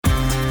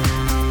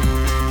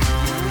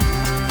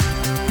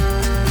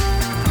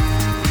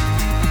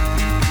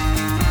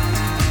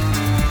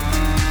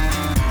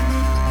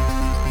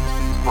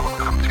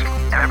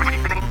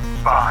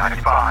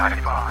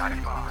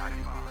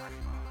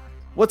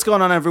What's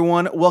going on,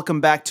 everyone? Welcome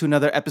back to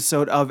another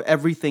episode of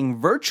Everything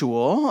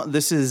Virtual.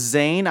 This is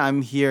Zane.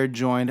 I'm here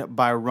joined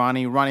by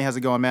Ronnie. Ronnie, how's it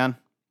going, man?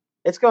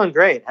 It's going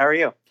great. How are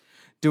you?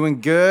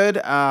 Doing good.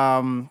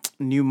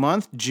 New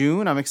month,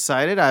 June. I'm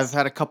excited. I've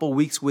had a couple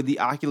weeks with the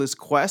Oculus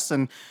Quest,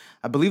 and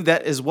I believe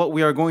that is what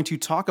we are going to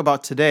talk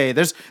about today.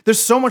 There's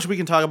so much we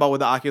can talk about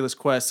with the Oculus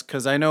Quest,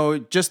 because I know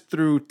just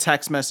through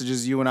text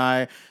messages, you and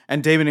I,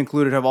 and David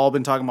included, have all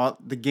been talking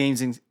about the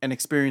games and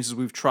experiences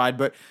we've tried.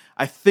 But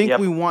I think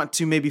we want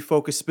to maybe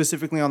focus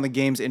specifically on the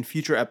games in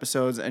future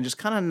episodes and just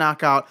kind of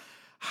knock out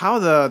how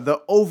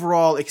the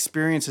overall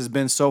experience has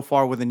been so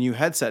far with a new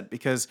headset.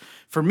 Because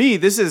for me,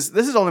 this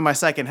is only my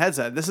second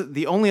headset. This is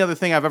the only other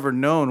thing I've ever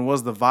known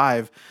was the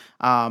Vive.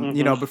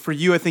 But for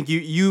you, I think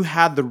you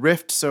had the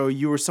Rift, so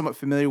you were somewhat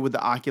familiar with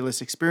the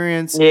Oculus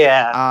experience.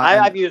 Yeah,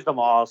 I've used them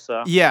all.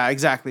 So yeah,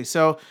 exactly.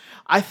 So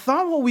I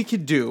thought what we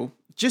could do,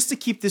 just to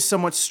keep this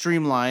somewhat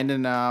streamlined,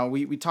 and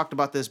we talked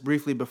about this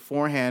briefly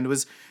beforehand,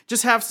 was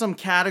just have some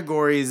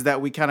categories that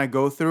we kind of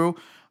go through.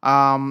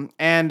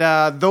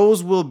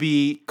 Those will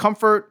be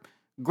comfort,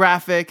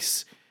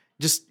 graphics,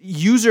 just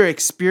user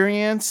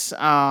experience.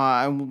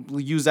 And we'll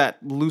use that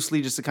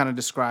loosely just to kind of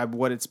describe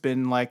what it's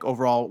been like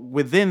overall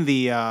within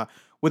the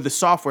with the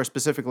software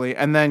specifically,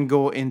 and then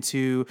go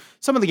into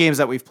some of the games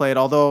that we've played.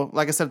 Although,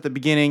 like I said at the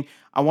beginning,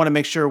 I want to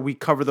make sure we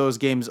cover those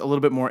games a little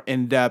bit more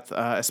in depth,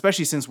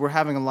 especially since we're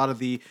having a lot of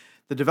the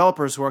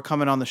developers who are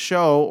coming on the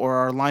show or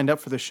are lined up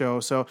for the show.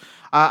 So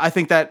I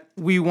think that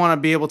we want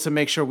to be able to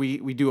make sure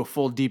we do a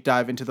full deep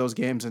dive into those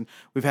games, and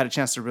we've had a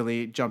chance to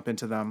really jump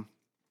into them.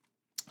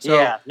 So,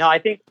 yeah, no, I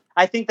think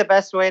the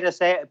best way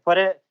to put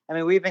it, I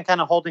mean, we've been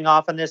kind of holding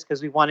off on this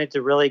because we wanted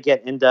to really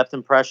get in-depth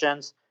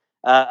impressions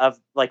of,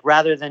 like,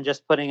 rather than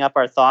just putting up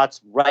our thoughts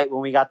right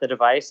when we got the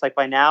device. Like,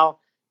 by now,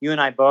 you and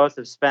I both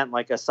have spent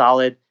like a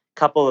solid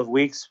couple of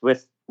weeks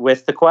with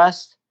the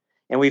Quest,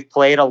 and we've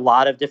played a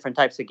lot of different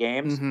types of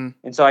games. Mm-hmm.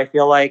 And so I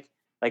feel like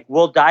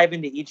we'll dive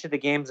into each of the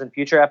games in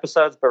future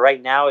episodes, but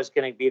right now is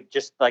going to be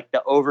just like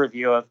the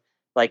overview of,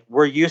 like,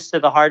 we're used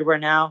to the hardware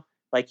now.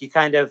 Like,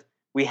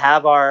 we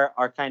have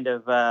our kind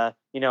of,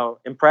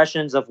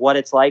 impressions of what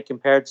it's like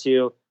compared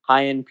to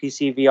high-end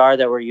PC VR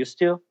that we're used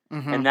to.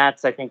 Mm-hmm. And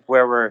that's, I think,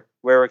 where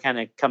we're kind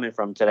of coming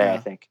from today, Yeah. I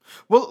think.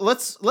 Well,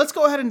 let's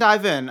go ahead and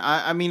dive in.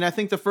 I mean, I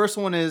think the first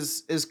one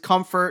is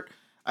comfort.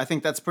 I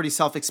think that's pretty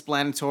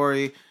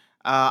self-explanatory.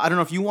 I don't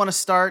know if you want to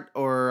start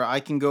or I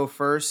can go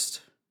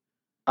first.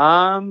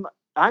 I'm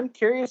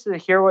curious to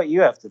hear what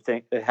you have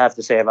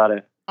to say about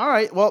it. All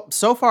right. Well,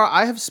 so far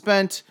I have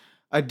spent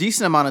a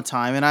decent amount of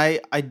time, and I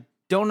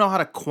don't know how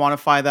to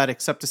quantify that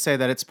except to say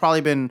that it's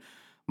probably been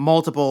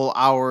multiple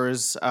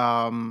hours.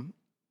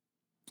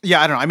 Yeah,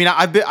 I don't know. I mean,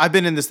 I've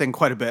been in this thing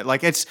quite a bit.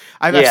 Like I've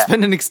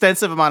spent an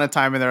extensive amount of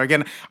time in there.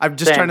 Again, I'm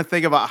just trying to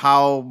think about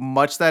how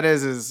much that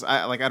is.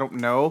 I don't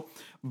know.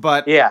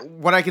 But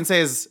what I can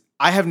say is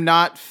I have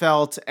not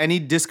felt any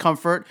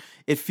discomfort.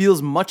 It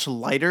feels much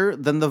lighter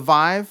than the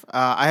Vive.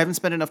 I haven't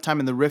spent enough time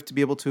in the Rift to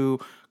be able to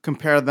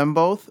compare them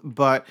both.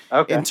 But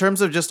in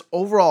terms of just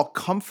overall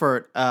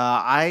comfort,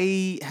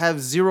 I have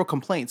zero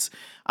complaints.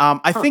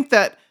 I think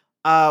that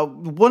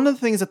one of the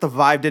things that the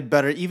Vive did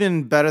better,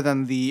 even better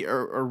than the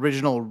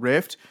original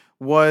Rift,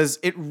 was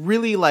it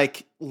really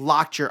like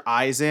locked your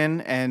eyes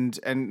in and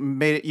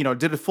made it,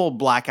 did a full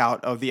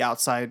blackout of the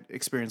outside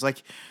experience.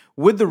 Like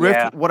with the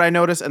Rift, what I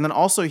noticed, and then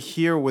also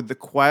here with the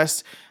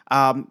Quest,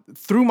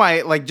 through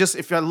my, like, just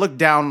if I look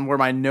down where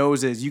my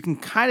nose is, you can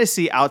kind of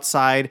see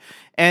outside.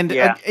 And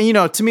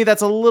to me,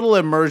 that's a little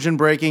immersion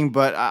breaking,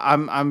 but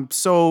I'm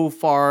so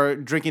far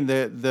drinking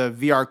the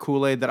VR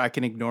Kool-Aid that I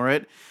can ignore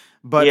it.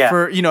 But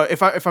for,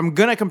 if I'm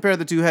going to compare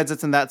the two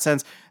headsets in that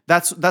sense,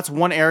 that's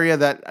one area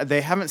that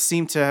they haven't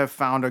seemed to have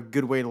found a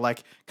good way to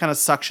like kind of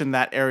suction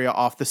that area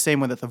off the same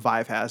way that the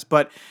Vive has.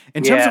 But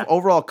in terms of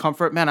overall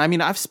comfort, man, I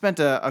mean, I've spent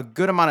a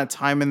good amount of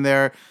time in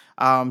there,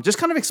 just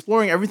kind of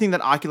exploring everything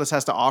that Oculus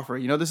has to offer.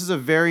 This is a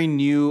very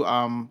new,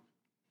 kind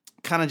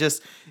of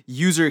just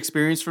user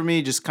experience for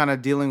me, just kind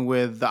of dealing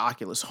with the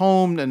Oculus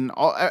Home and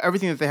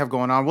everything that they have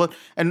going on. Well,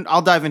 and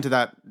I'll dive into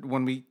that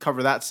when we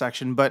cover that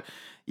section, but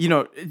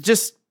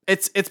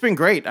it's been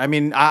great. I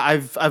mean,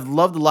 I've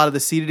loved a lot of the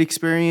seated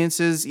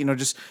experiences,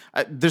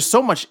 there's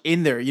so much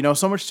in there,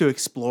 so much to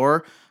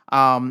explore.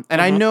 And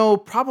I know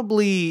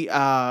probably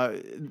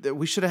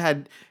we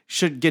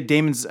should get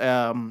Damon's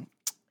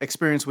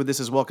experience with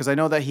this as well, because I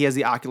know that he has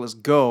the Oculus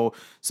Go.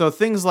 So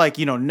things like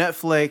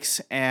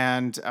Netflix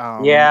and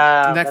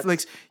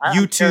Netflix,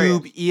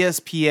 YouTube,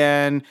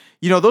 ESPN,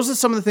 those are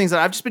some of the things that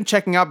I've just been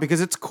checking out,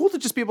 because it's cool to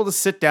just be able to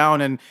sit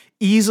down and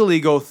easily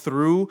go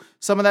through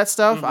some of that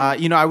stuff.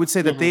 I would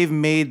say that they've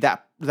made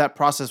that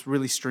process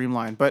really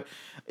streamlined. But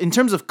in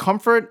terms of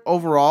comfort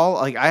overall,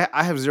 like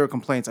I have zero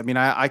complaints. I mean,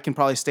 I can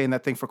probably stay in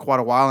that thing for quite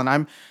a while, and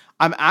I'm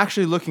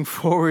actually looking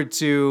forward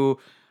to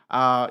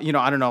I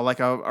don't know,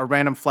 like a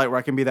random flight where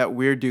I can be that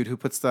weird dude who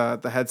puts the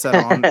headset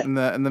on in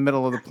the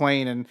middle of the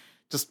plane and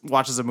just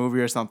watches a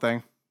movie or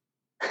something.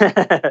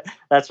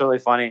 That's really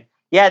funny.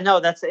 Yeah, no,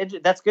 that's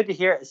good to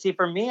hear. See,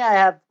 for me, I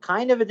have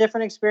kind of a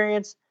different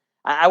experience.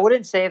 I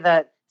wouldn't say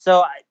that.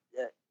 So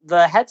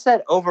the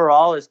headset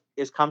overall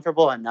is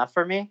comfortable enough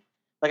for me.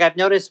 Like I've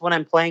noticed when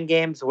I'm playing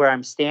games where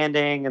I'm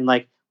standing and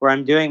like where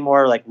I'm doing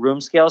more like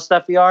room scale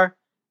stuff VR,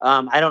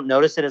 I don't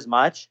notice it as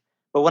much.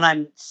 But when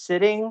I'm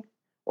sitting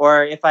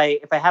or if I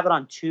have it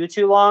on too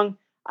long,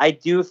 I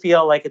do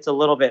feel like it's a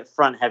little bit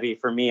front heavy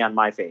for me on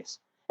my face.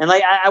 And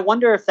like I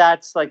wonder if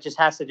that's like just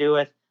has to do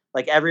with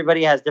like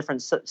everybody has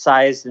different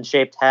sized and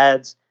shaped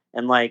heads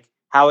and like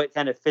how it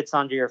kind of fits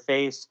onto your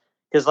face.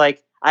 Because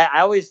like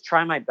I always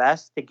try my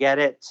best to get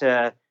it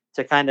to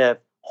kind of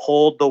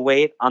hold the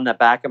weight on the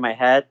back of my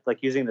head,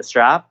 like using the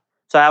strap.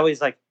 So I always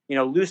like,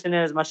 loosen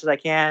it as much as I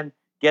can,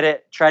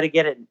 try to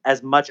get it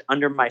as much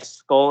under my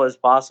skull as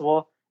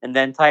possible, and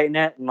then tighten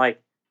it and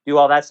like do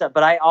all that stuff.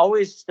 But I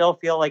always still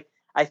feel like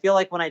I feel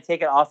like when I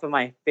take it off of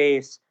my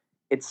face,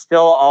 it's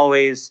still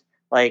always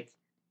like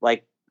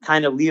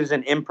kind of leaves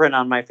an imprint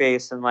on my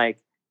face and like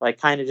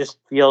kind of just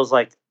feels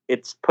like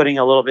it's putting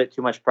a little bit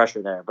too much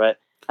pressure there. But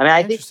I mean,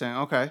 I think Interesting.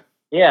 Okay.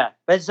 yeah,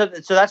 but so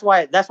that's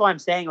why I'm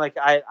saying like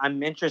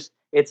I'm interested.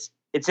 It's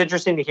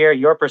interesting to hear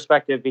your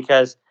perspective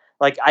because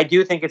like I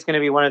do think it's going to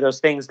be one of those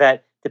things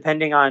that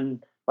depending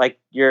on like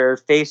your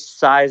face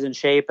size and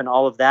shape and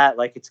all of that,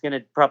 like it's going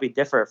to probably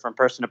differ from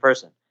person to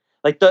person.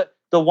 Like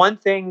the one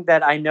thing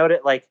that I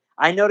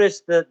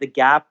noticed the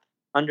gap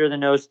under the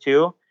nose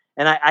too,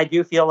 and I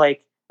do feel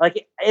like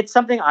it's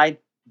something I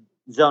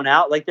zone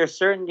out. Like there's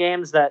certain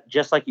games that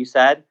just like you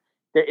said,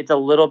 it's a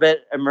little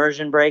bit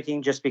immersion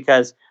breaking just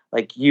because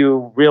like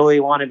you really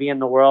want to be in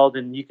the world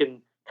and you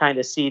can kind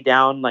of see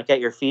down like at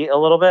your feet a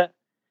little bit.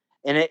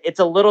 And it's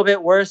a little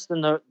bit worse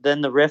than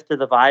the Rift or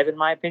the Vive in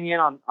my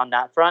opinion on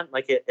that front.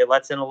 Like it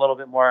lets in a little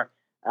bit more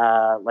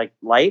like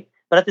light,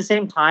 but at the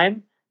same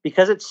time,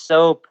 because it's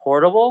so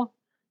portable,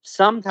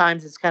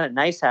 sometimes it's kind of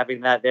nice having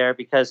that there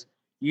because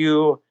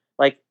you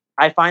like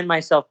I find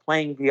myself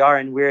playing VR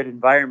in weird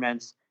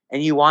environments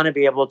and you want to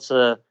be able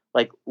to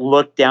like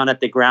look down at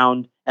the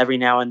ground every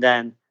now and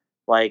then,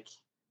 like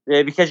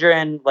because you're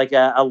in like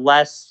a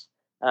less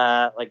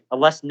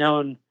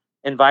known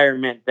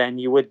environment than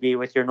you would be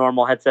with your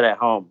normal headset at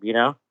home, you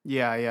know?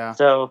 Yeah, yeah.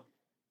 So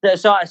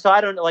so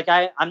I don't know like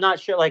I'm not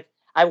sure like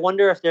I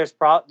wonder if there's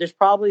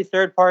probably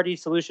third party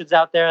solutions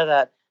out there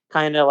that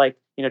kind of like,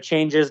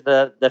 changes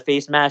the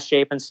face mask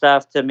shape and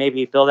stuff to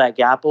maybe fill that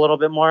gap a little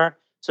bit more.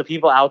 So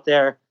people out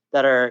there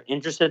that are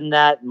interested in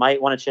that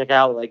might want to check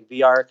out like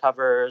VR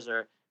covers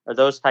or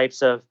those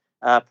types of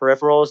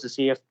peripherals to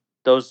see if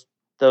those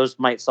those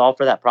might solve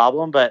for that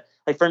problem. But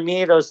like for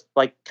me, those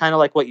like kind of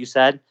like what you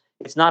said,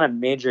 it's not a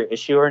major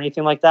issue or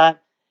anything like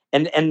that.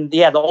 And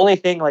yeah, the only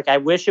thing like I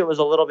wish it was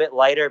a little bit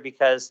lighter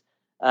because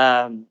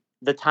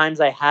the times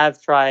I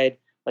have tried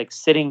like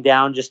sitting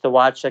down just to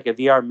watch like a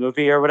VR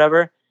movie or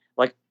whatever,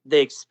 like the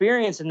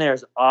experience in there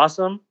is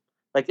awesome.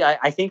 Like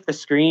I think the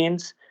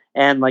screens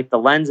and like the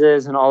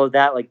lenses and all of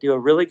that like do a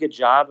really good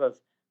job of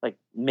like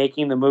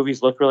making the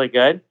movies look really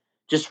good.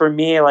 Just for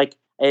me, like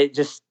it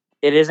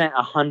isn't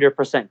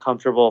 100%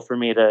 comfortable for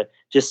me to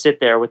just sit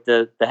there with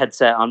the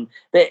headset on.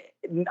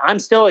 I'm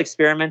still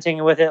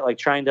experimenting with it, like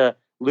trying to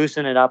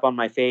loosen it up on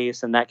my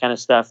face and that kind of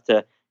stuff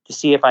to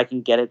see if I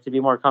can get it to be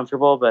more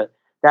comfortable. But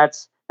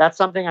that's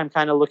something I'm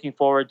kind of looking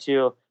forward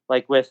to,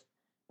 like with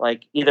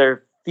like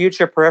either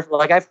future peripheral.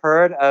 Like I've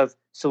heard of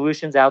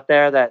solutions out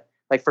there that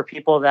like for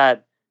people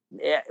that,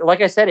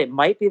 like I said, it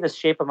might be the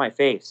shape of my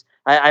face.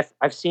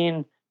 I've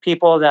seen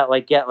people that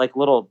like get like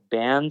little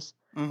bands,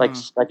 like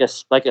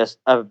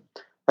Mm-hmm.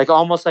 like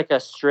almost like a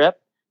strip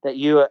that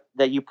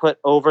you put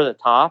over the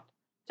top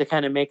to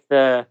kind of make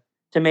the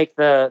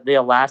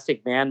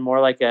elastic band more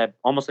like a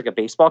almost like a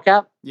baseball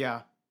cap.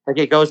 Yeah. Like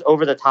it goes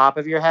over the top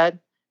of your head,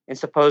 and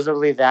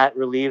supposedly that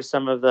relieves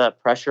some of the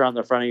pressure on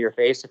the front of your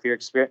face if you're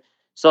experienced.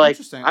 So like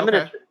Interesting. I'm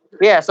gonna,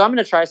 Okay. yeah. So I'm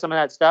gonna try some of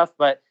that stuff,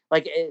 but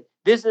like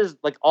this is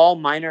like all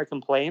minor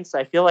complaints.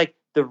 I feel like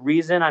the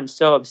reason I'm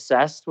so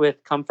obsessed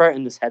with comfort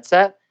in this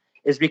headset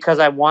is because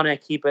I want to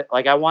keep it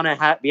like I want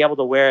to be able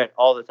to wear it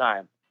all the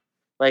time.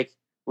 Like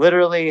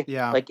literally,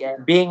 Yeah. like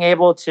being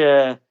able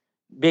to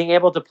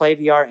play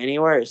VR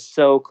anywhere is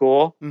so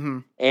cool. Mm-hmm.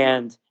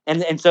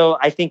 And so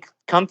I think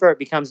comfort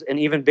becomes an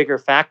even bigger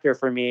factor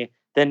for me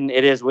than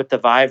it is with the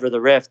Vive or the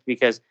Rift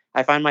because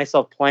I find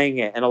myself playing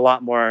it in a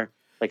lot more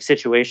like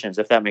situations,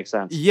 if that makes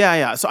sense. Yeah,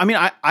 yeah. So I mean,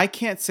 I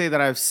can't say that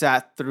I've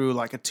sat through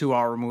like a 2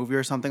 hour movie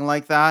or something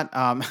like that.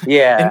 In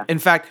Yeah. in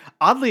fact,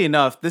 oddly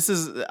enough, this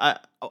is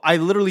I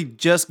literally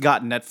just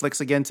got Netflix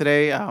again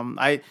today.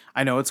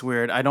 I know it's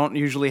weird. I don't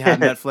usually have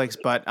Netflix,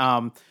 but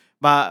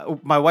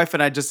my wife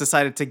and I just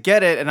decided to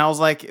get it, and I was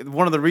like,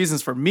 one of the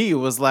reasons for me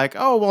was like,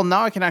 oh well,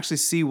 now I can actually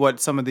see what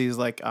some of these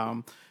like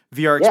VR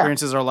Yeah.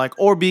 experiences are like,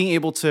 or being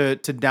able to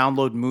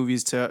download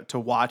movies to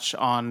watch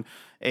on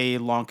a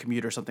long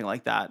commute or something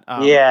like that.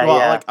 Yeah. Well,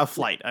 Yeah. like a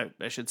flight, I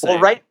should Well,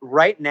 say.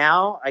 right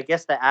now, I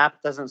guess the app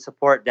doesn't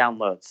support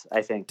downloads,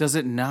 I think. Does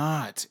it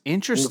not? Right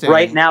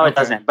Interesting. now it Okay.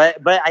 doesn't.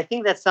 But I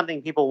think that's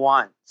something people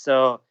want.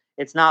 So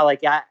it's not like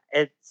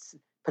it's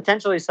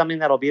potentially something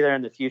that'll be there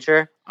in the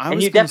future. I And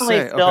was you gonna definitely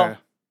say, okay. still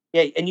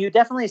yeah, and you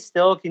definitely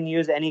still can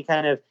use any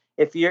kind of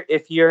if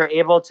you're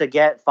able to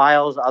get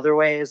files other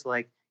ways,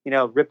 like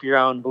rip your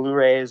own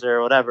Blu-rays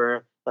or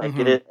whatever, like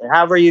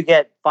however you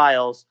get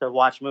files to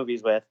watch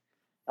movies with,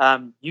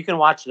 you can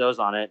watch those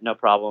on it, no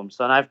problem.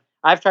 So, and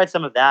I've tried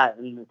some of that,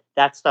 and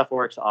that stuff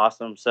works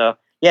awesome. So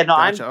yeah, no,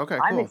 Gotcha. Okay,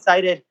 I'm cool.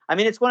 excited. I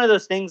mean, it's one of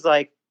those things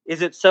like,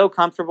 is it so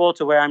comfortable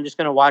to where I'm just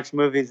going to watch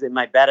movies in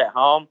my bed at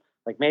home?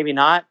 Like maybe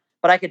not,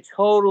 but I could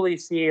totally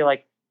see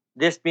like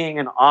this being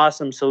an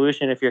awesome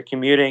solution if you're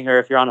commuting or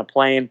if you're on a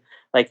plane.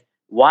 Like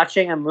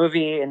watching a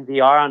movie in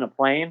VR on a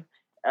plane,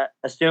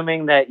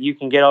 assuming that you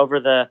can get over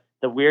the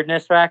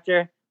weirdness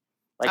factor.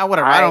 Like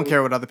Whatever. I don't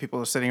care what other people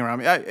are sitting around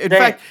me. In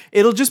fact,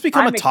 it'll just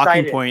become I'm a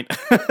talking excited. point.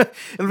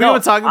 It'll become a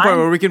talking point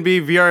where we can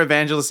be VR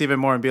evangelists even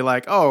more and be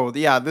like, "Oh,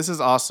 yeah, this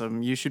is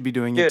awesome. You should be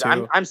doing it too."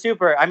 Dude, I'm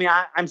super. I mean,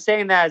 I'm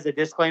saying that as a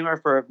disclaimer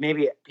for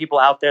maybe people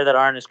out there that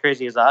aren't as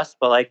crazy as us,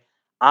 but like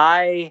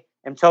I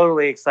am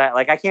totally excited.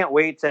 Like I can't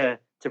wait to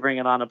bring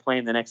it on a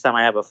plane the next time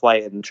I have a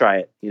flight and try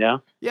it.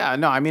 Yeah,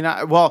 no, I mean,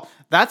 well,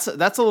 that's a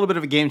little bit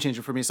of a game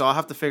changer for me. So I'll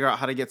have to figure out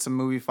how to get some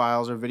movie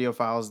files or video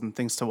files and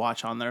things to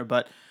watch on there.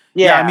 But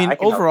yeah, I mean,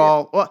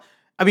 overall,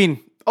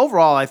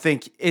 I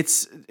think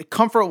it's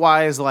comfort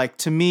wise. Like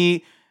to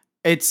me,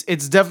 it's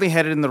definitely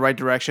headed in the right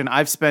direction.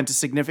 I've spent a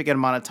significant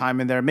amount of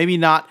time in there. Maybe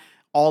not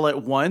all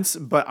at once,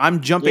 but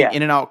I'm jumping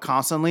in and out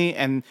constantly,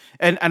 and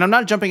I'm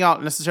not jumping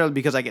out necessarily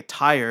because I get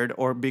tired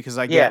or because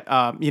I get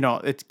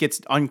it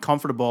gets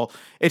uncomfortable.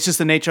 It's just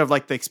the nature of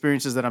like the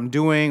experiences that I'm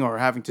doing or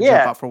having to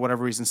jump out for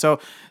whatever reason. So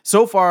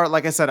far,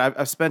 like I said,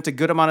 I've spent a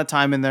good amount of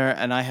time in there,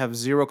 and I have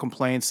zero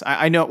complaints.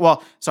 I know.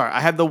 Well, sorry,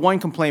 I have the one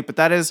complaint, but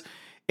that is,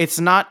 it's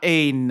not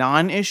a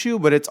non-issue,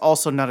 but it's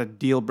also not a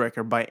deal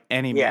breaker by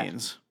any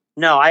means.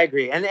 No, I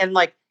agree, and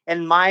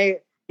my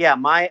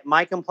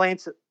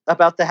complaints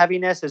about the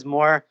heaviness is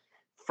more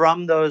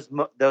from those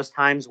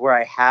times where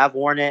I have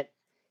worn it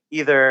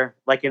either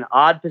like in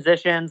odd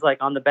positions, like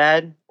on the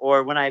bed,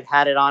 or when I've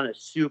had it on a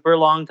super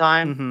long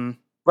time.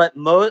 But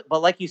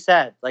like you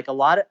said, like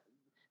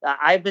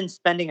I've been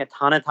spending a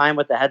ton of time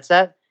with the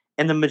headset,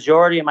 and the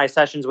majority of my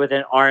sessions with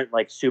it aren't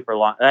like super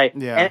long.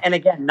 And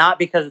again, not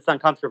because it's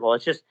uncomfortable.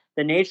 It's just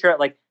the nature.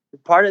 Like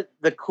part of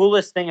the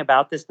coolest thing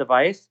about this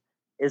device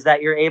is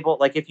that you're able,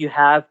 like if you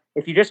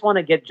just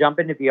want to jump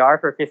into VR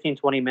for 15,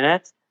 20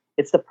 minutes,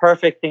 it's the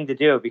perfect thing to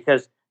do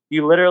because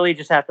you literally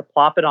just have to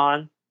plop it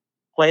on,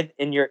 play,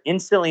 and you're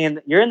instantly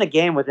you're in the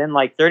game within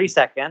like 30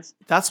 seconds.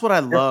 That's what I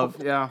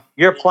love. Yeah.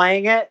 You're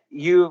playing it.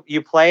 You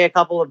play a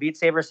couple of Beat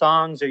Saber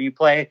songs, or you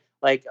play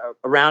like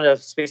a round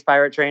of Space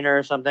Pirate Trainer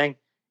or something.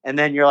 And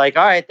then you're like,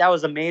 all right, that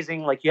was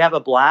amazing. Like you have a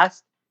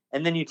blast,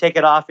 and then you take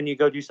it off and you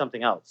go do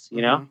something else,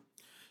 And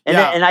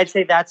and I'd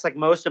say that's like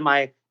most of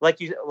my,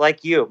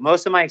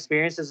 most of my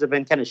experiences have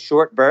been kind of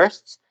short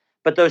bursts.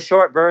 But those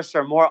short bursts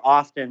are more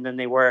often than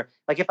they were.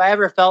 Like if I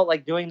ever felt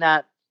like doing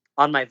that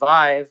on my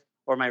Vive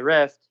or my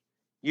Rift,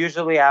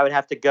 usually I would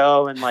have to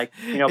go and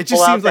it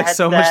just seems like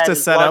so much to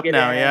set up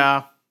now.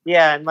 Yeah.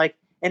 Yeah.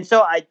 And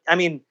so I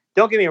mean,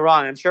 don't get me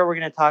wrong. I'm sure we're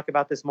going to talk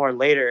about this more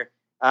later.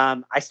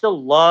 I still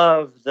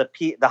love the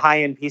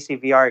high-end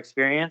PC VR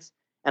experience,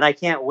 and I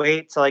can't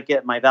wait to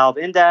get my Valve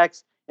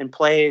Index and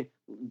play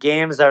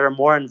games that are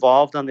more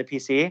involved on the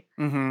PC.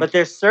 But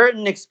there's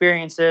certain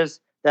experiences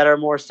that are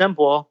more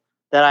simple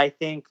that I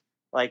think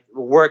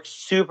work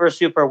super,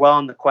 super well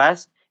on the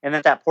Quest, and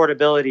that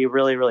portability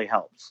really, really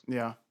helps.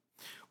 Yeah.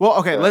 Well,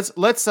 okay, let's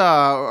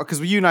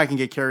because you and I can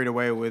get carried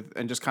away with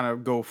and just kind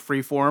of go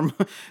free form.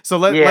 So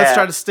let's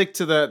try to stick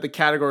to the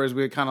categories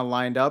we kind of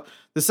lined up.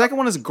 The second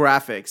one is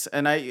graphics,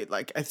 and it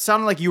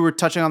sounded like you were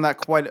touching on that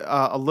quite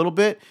a little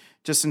bit,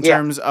 just in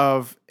terms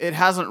of it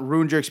hasn't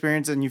ruined your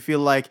experience, and you feel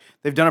like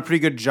they've done a pretty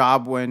good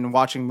job when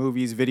watching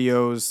movies,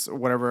 videos,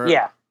 whatever.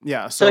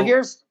 Yeah. So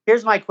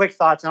here's my quick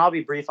thoughts, and I'll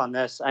be brief on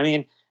this. I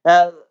mean,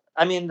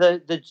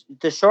 the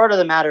short of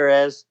the matter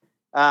is,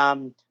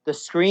 the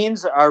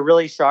screens are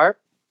really sharp,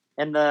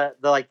 and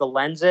the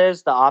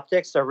lenses, the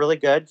optics are really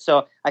good.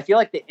 So I feel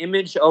like the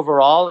image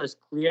overall is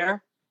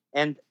clear,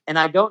 and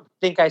I don't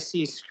think I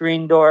see the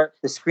screen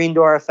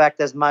door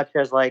effect as much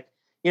as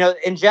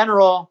in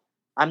general.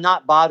 I'm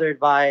not bothered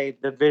by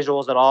the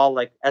visuals at all.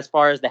 Like as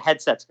far as the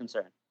headset's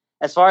concerned,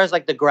 as far as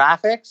the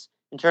graphics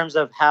in terms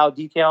of how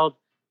detailed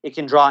it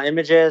can draw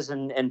images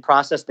and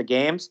process the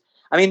games.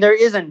 I mean, there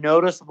is a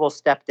noticeable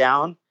step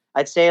down.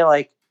 I'd say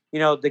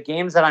the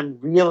games that I'm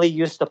really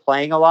used to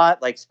playing a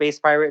lot, like Space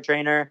Pirate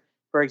Trainer,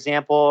 for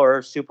example,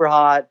 or Super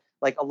Hot,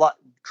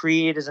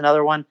 Creed is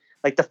another one.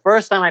 Like the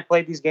first time I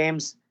played these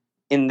games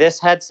in this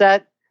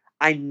headset,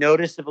 I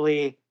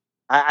noticeably,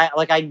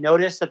 I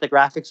noticed that the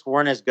graphics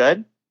weren't as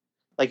good.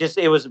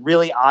 It was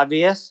really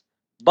obvious.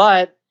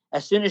 But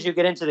as soon as you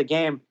get into the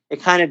game,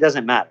 it kind of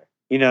doesn't matter.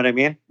 You know what I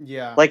mean?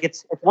 Yeah.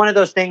 It's one of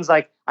those things.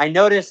 I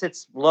notice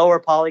it's lower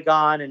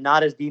polygon and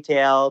not as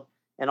detailed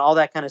and all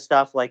that kind of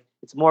stuff.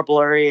 It's more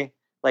blurry,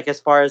 as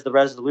far as the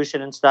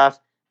resolution and stuff.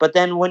 But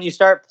then when you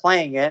start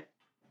playing it,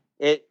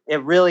 it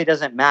really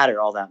doesn't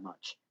matter all that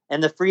much.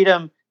 And the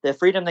freedom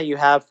that you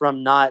have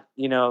from not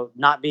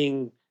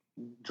being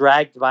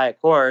dragged by a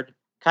cord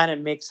kind of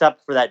makes up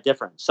for that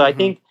difference. So I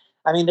think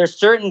I mean, there's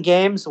certain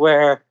games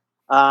where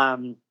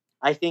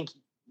I think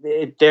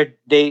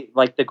they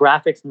like the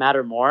graphics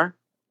matter more,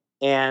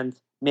 and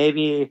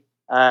maybe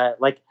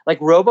like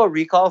Robo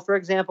Recall, for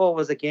example,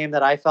 was a game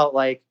that I felt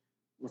like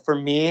for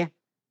me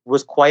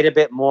was quite a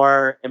bit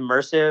more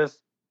immersive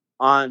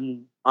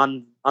on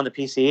the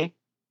PC.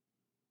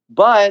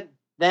 But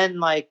then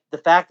like the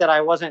fact that I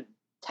wasn't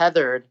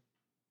tethered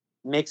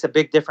makes a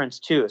big difference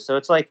too. So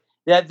it's like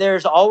that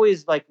there's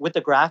always like with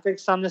the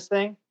graphics on this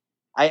thing,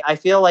 I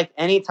feel like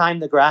anytime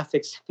the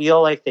graphics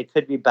feel like they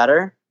could be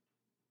better,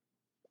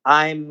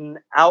 I'm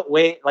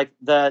outweigh like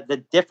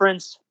the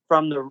difference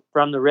from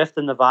the Rift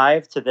and the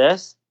Vive to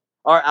this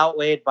are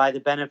outweighed by the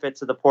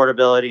benefits of the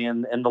portability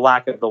and the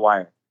lack of the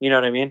wire. You know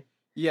what I mean?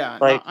 Yeah,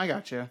 no, Like I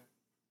got you.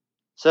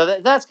 so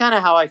that's kind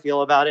of how I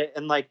feel about it.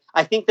 And like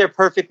I think they're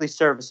perfectly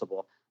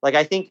serviceable. Like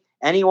I think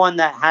anyone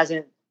that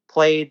hasn't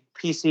played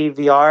PC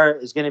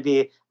VR is going to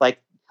be like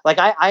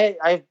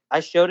I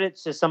showed it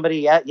to somebody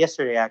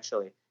yesterday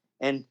actually,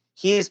 and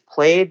he's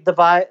played the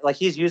Vive, like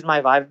he's used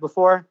my Vive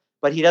before,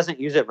 but he doesn't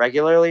use it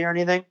regularly or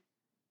anything.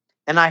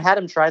 And I had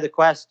him try the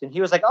Quest, and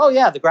he was like, "Oh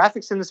yeah, the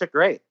graphics in this are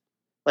great."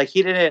 Like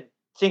he didn't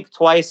think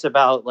twice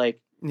about like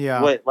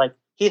Yeah. what like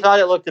he thought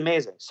it looked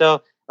amazing.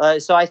 So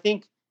I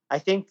think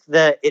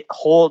that it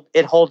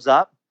holds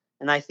up,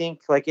 and I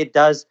think like it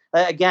does.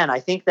 Again, I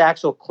think the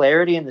actual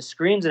clarity in the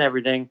screens and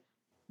everything,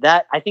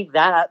 that I think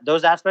that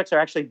those aspects are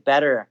actually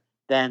better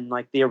than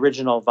like the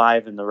original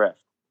Vive and the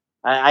Rift.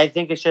 I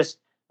think it's just,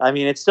 I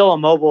mean, it's still a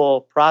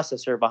mobile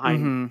processor behind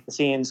Mm-hmm. the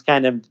scenes,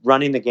 kind of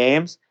running the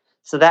games,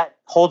 so that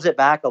holds it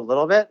back a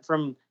little bit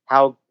from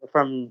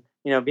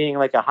being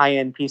like a high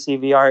end PC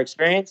VR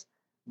experience.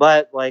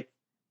 But like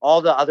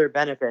all the other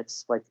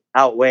benefits like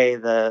outweigh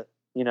the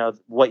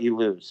what you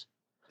lose.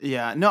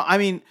 Yeah. No, I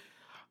mean,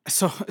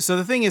 so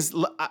the thing is,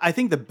 I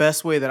think the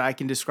best way that I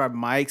can describe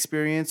my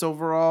experience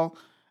overall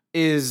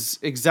is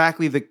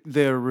exactly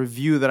the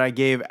review that I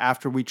gave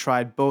after we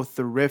tried both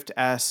the Rift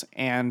S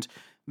and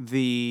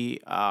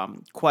the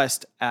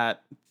Quest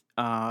at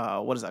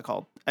what is that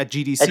called, at At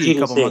GDC a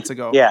couple GDC, months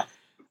ago. yeah,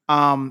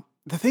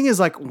 The thing is,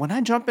 like, when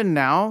I jump in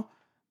now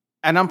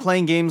and I'm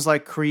playing games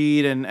like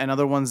Creed and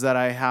other ones that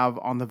I have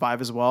on the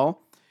Vive as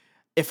well,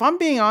 if I'm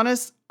being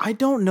honest, I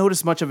don't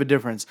notice much of a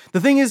difference. The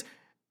thing is,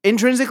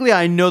 intrinsically,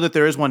 I know that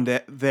there is one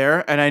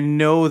there, and I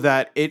know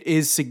that it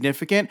is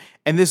significant.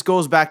 And this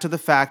goes back to the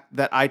fact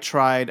that I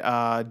tried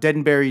Dead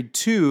and Buried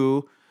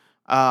 2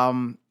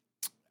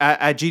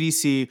 at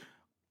GDC,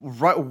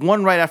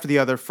 one right after the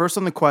other, first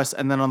on the Quest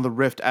and then on the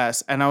Rift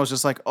S. And I was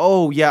just like,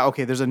 oh, yeah,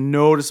 okay, there's a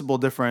noticeable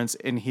difference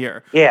in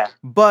here. yeah,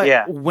 But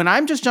yeah, when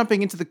I'm just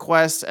jumping into the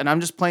Quest and I'm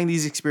just playing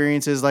these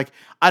experiences, like,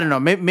 I don't know,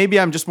 maybe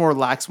I'm just more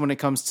relaxed when it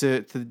comes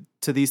to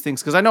these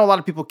things, because I know a lot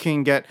of people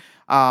can get,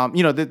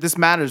 this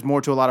matters more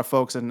to a lot of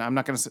folks, and I'm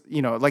not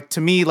gonna, like,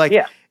 to me, like,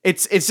 yeah,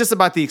 it's just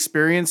about the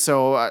experience.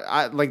 So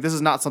I like, this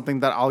is not something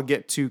that I'll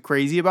get too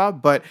crazy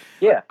about, but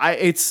yeah,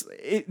 I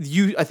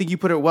think you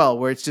put it well,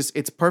 where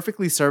it's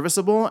perfectly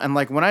serviceable. And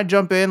like when I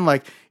jump in,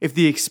 like if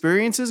the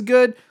experience is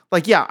good,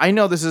 like, yeah, I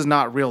know this is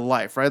not real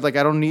life, right? Like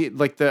I don't need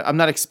I'm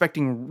not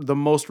expecting the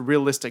most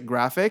realistic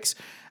graphics.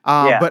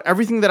 yeah. But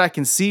everything that I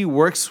can see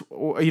works.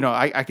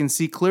 I can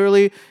see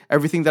clearly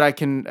everything that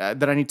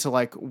I need to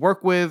like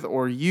work with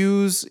or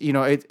use.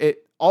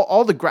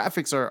 All the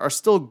graphics are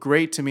still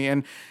great to me.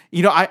 And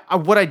I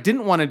what I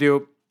didn't want to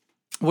do,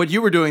 what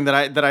you were doing that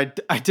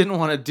I didn't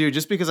want to do,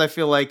 just because I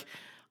feel like,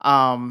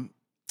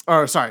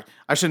 or sorry,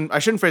 I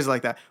shouldn't phrase it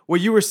like that.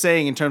 What you were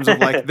saying in terms of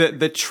like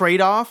the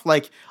trade-off,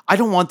 like I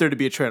don't want there to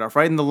be a trade-off,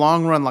 right? In the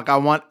long run, like I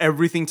want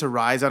everything to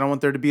rise. I don't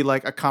want there to be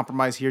like a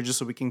compromise here just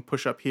so we can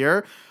push up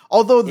here.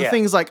 Although the Yeah.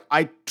 thing is, like,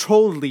 I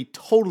totally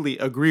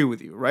agree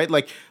with you, right?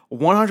 Like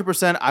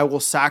 100% I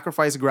will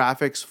sacrifice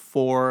graphics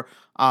for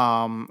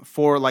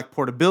like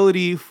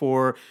portability,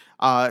 for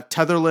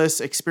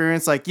tetherless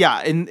experience. Like,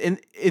 yeah,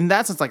 in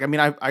that sense, like, I mean,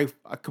 I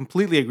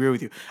completely agree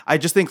with you. I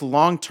just think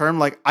long term,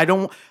 like, I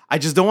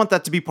just don't want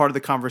that to be part of the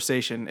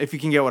conversation, if you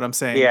can get what I'm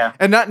saying. Yeah.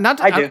 And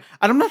not I do.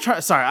 I'm not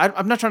trying, sorry,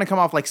 I'm not trying to come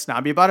off like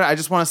snobby about it. I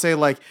just want to say,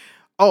 like,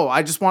 oh,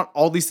 I just want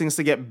all these things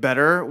to get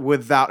better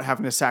without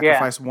having to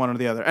sacrifice one or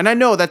the other. And I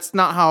know that's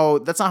not how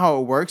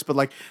it works, but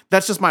like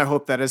that's just my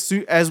hope, that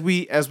as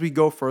we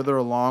go further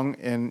along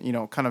in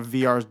kind of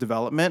VR's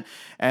development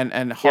and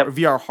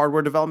VR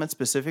hardware development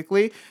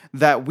specifically,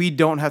 that we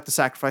don't have to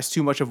sacrifice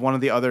too much of one or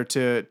the other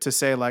to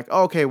say like,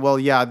 oh, okay, well,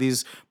 yeah,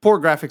 these poor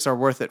graphics are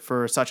worth it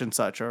for such and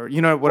such, or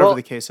whatever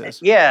the case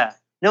is. Yeah.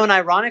 No, and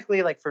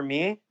ironically, like for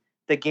me,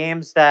 the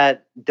games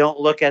that don't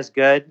look as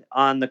good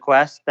on the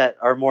Quest that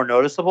are more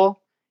noticeable,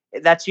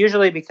 that's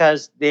usually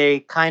because they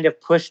kind of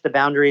push the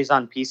boundaries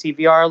on PC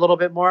VR a little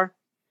bit more.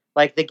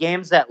 Like the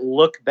games that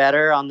look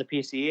better on the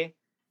PC,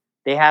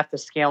 they have to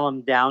scale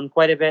them down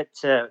quite a bit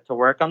to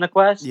work on the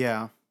Quest.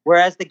 Yeah.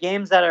 Whereas the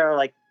games that are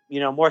like,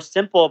 more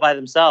simple by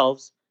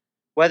themselves,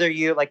 whether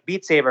you like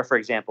Beat Saber, for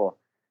example,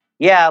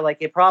 yeah, like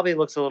it probably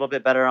looks a little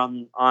bit better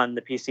on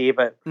the PC,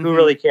 but who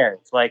really cares?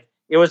 Like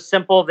it was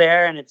simple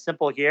there and it's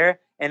simple here,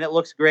 and it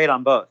looks great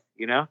on both,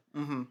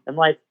 Mm-hmm. And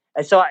like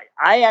And so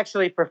I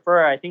actually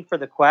prefer, I think for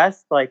the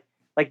Quest, like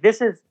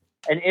this is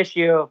an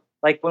issue.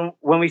 Like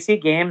when we see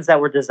games that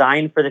were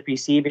designed for the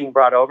PC being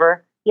brought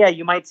over, yeah,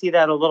 you might see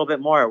that a little bit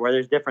more where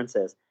there's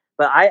differences.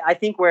 But I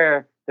think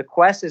where the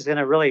Quest is going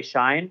to really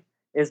shine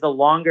is the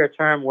longer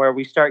term where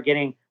we start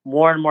getting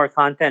more and more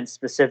content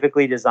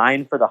specifically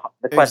designed for the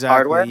Quest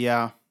hardware.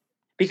 Yeah.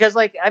 Because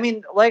like I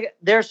mean, like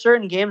there are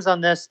certain games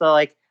on this that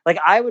like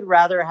I would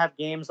rather have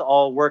games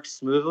all work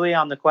smoothly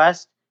on the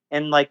Quest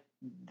and like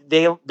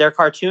they're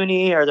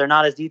cartoony or they're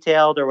not as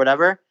detailed or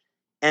whatever,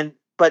 and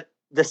but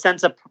the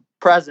sense of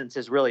presence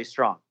is really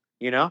strong.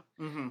 You know,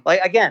 like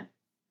again,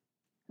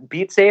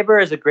 Beat Saber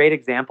is a great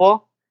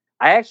example.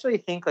 I actually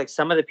think like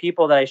some of the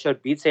people that I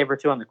showed Beat Saber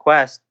to on the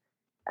Quest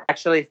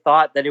actually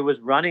thought that it was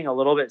running a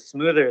little bit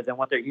smoother than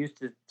what they're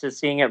used to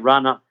seeing it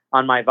run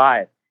on my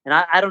Vive. And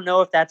I don't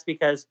know if that's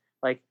because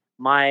like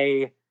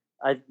my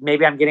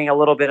maybe I'm getting a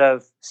little bit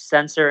of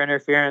sensor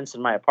interference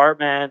in my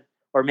apartment,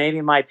 or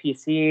maybe my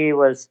PC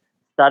was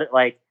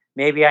like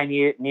maybe I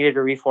needed to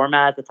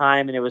reformat at the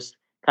time, and it was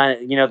kind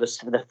of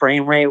the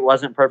frame rate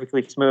wasn't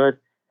perfectly smooth.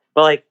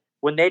 But like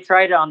when they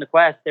tried it on the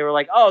Quest, they were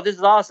like, "Oh, this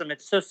is awesome!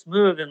 It's so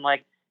smooth," and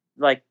like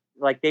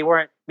they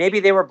weren't. Maybe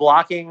they were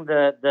blocking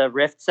the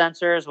Rift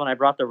sensors when I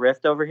brought the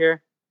Rift over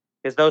here,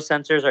 because those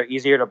sensors are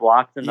easier to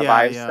block than the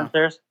Vive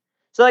sensors.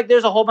 So like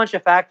there's a whole bunch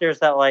of factors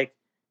that like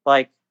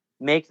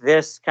make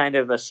this kind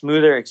of a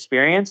smoother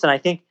experience. And I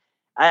think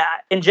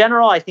in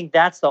general, I think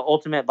that's the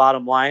ultimate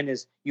bottom line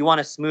is you want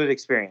a smooth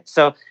experience.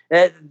 So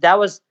that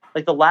was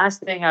like the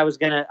last thing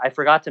I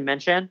forgot to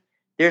mention.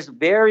 There's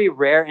very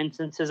rare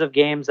instances of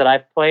games that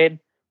I've played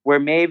where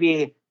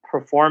maybe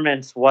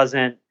performance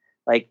wasn't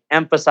like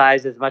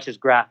emphasized as much as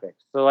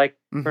graphics. So like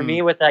for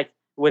me with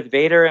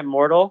Vader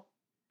Immortal,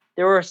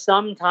 there were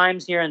some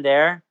times here and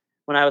there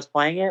when I was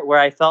playing it where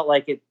I felt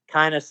like it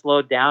kind of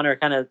slowed down or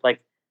kind of like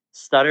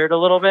stuttered a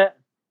little bit.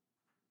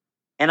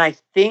 And I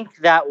think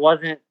that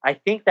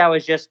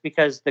was just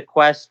because the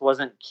Quest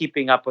wasn't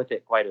keeping up with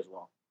it quite as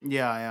well.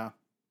 Yeah.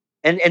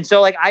 And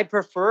so like I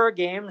prefer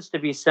games to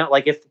be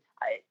like if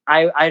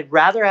I'd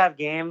rather have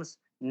games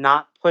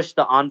not push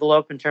the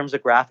envelope in terms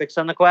of graphics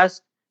on the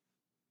Quest,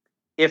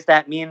 if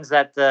that means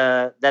that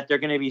they're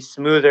going to be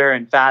smoother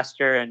and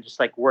faster and just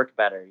like work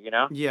better, you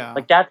know? Yeah.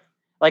 Like that.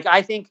 Like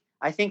I think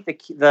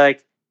the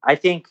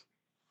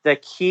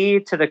key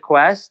to the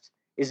Quest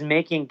is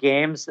making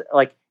games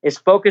is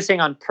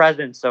focusing on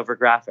presence over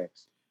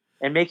graphics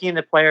and making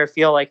the player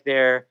feel like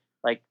they're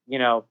like,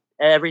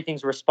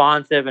 everything's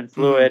responsive and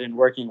fluid and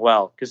working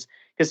well. Cause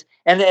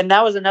and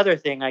that was another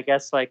thing, I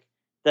guess, like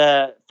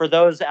for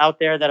those out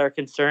there that are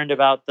concerned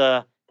about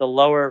the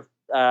lower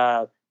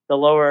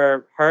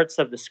hertz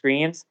of the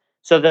screens.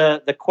 So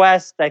the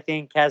Quest, I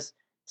think,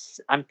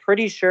 I'm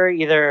pretty sure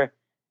either,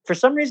 for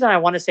some reason, I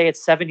want to say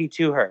it's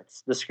 72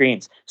 hertz, the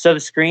screens. So the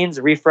screens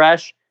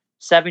refresh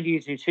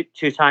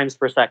 72 times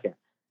per second.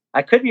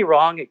 I could be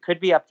wrong. It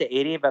could be up to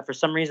 80, but for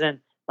some reason,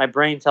 my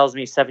brain tells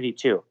me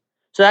 72.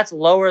 So that's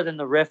lower than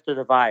the Rift or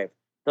the Vive.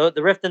 The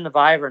Rift and the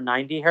Vive are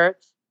 90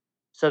 hertz.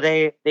 So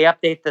they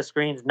update the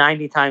screens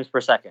 90 times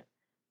per second.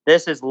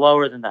 This is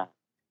lower than that.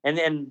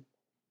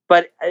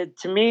 But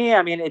to me,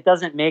 I mean, it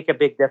doesn't make a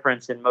big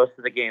difference in most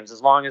of the games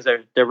as long as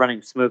they're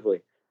running smoothly.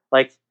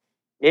 Like,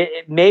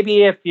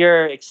 maybe if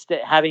you're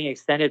having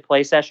extended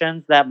play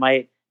sessions, that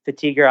might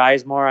fatigue your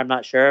eyes more. I'm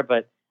not sure,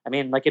 but I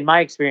mean, like in my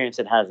experience,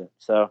 it hasn't.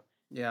 So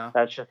yeah,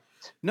 that's just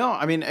no.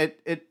 I mean,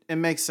 it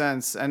makes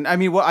sense, and I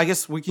mean, well, I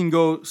guess we can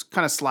go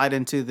kind of slide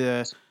into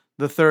the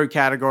third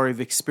category of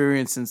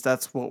experience, since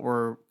that's what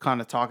we're kind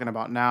of talking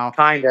about now.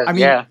 Kind of, I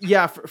mean,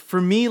 yeah.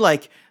 For me,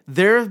 like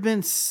there have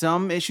been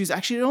some issues.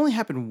 Actually, it only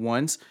happened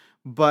once,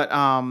 but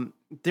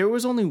there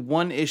was only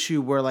one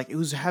issue where like it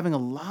was having a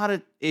lot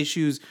of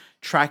issues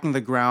tracking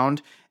the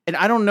ground, and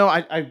I don't know.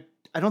 I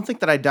don't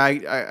think that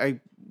I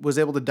was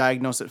able to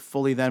diagnose it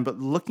fully then, but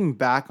looking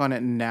back on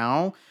it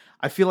now,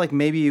 I feel like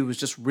maybe it was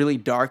just really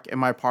dark in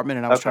my apartment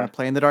and I was trying to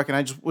play in the dark, and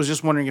I was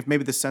just wondering if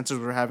maybe the sensors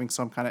were having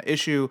some kind of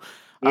issue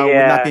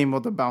with not being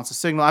able to bounce a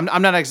signal.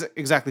 I'm not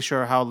exactly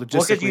sure how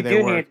logistically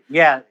they work.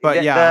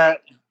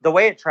 But the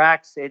way it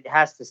tracks, it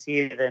has to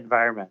see the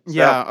environment.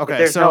 So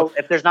okay.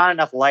 If there's not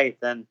enough light,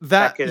 then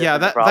that could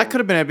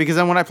have been it, because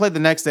then when I played the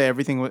next day,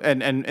 everything was,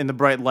 and in the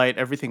bright light,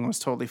 everything was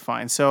totally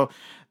fine. So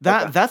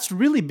that's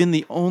really been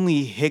the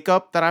only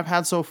hiccup that I've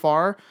had so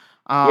far.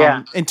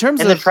 In terms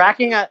of the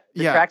tracking,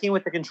 tracking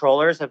with the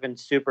controllers have been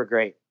super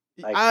great.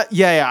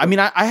 I mean,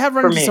 I have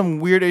run into some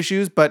weird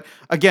issues, but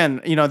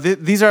again,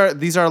 these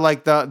are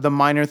like the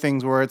minor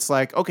things where it's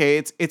like, okay,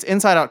 it's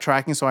inside out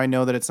tracking, so I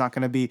know that it's not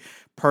going to be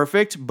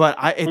perfect, but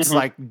it's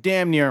like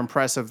damn near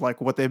impressive, like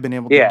what they've been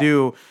able to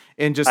do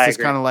in just this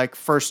kind of like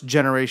first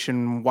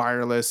generation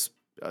wireless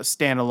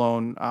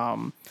standalone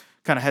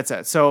kind of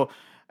headset. So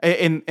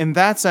in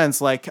that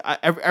sense, like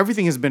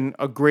everything has been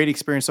a great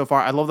experience so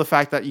far. I love the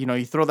fact that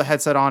you throw the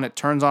headset on, it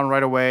turns on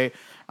right away.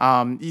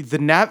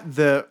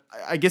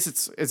 I guess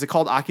is it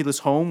called Oculus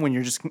Home when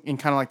you're just in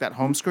kind of like that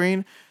home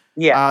screen?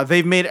 Yeah.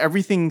 They've made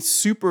everything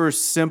super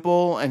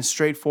simple and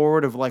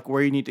straightforward of like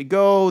where you need to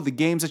go, the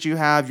games that you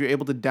have. You're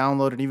able to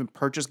download and even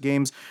purchase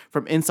games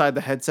from inside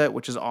the headset,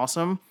 which is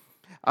awesome.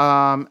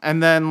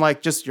 And then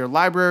like just your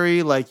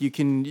library, like you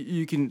can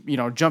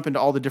jump into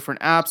all the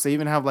different apps. They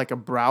even have like a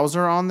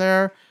browser on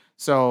there.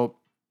 So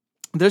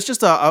there's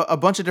just a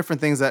bunch of different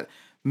things that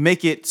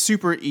make it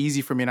super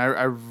easy for me, and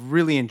I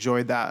really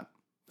enjoyed that.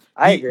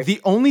 I The agree.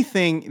 the only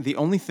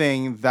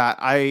thing that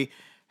I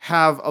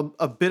have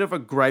a bit of a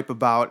gripe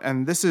about,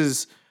 and this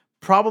is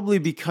probably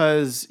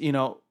because,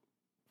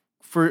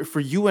 for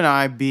you and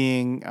I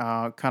being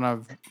kind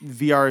of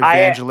VR I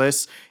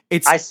evangelists,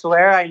 it's I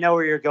swear I know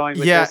where you're going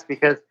with yeah, this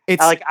because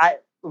it's I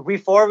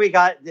before we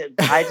got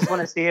I just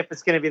want to see if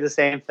it's going to be the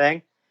same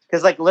thing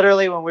because like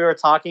literally when we were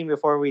talking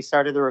before we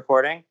started the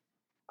recording,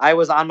 I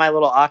was on my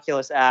little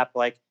Oculus app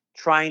like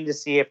trying to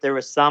see if there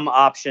was some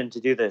option to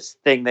do this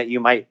thing that you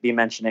might be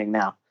mentioning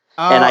now,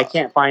 and I uh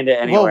can't find it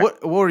well, anywhere.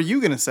 what were you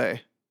gonna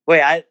say?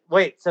 Wait.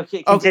 So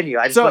Okay, continue.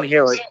 I just want so to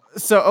hear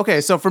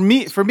what. so for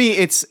me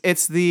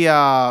it's the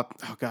oh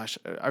gosh,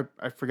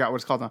 I forgot what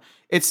it's called now.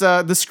 It's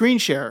the screen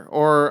share,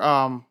 or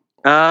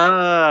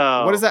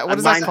what is Oh,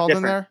 that mine's called in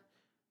different. there?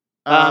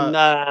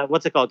 Uh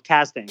What's it called?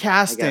 Casting, I guess.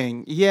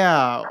 Casting.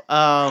 Yeah.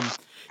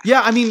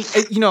 Yeah, I mean,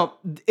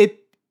 it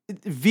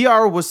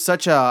VR was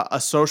such a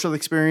social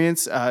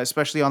experience,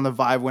 especially on the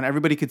Vive, when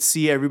everybody could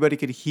see, everybody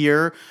could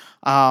hear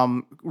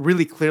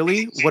really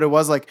clearly what it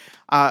was like.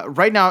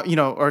 Right now,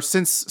 or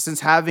since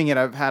having it,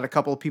 I've had a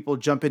couple of people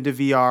jump into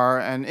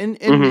VR, and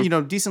in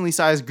Hmm. decently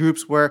sized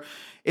groups where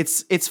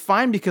it's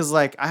fine because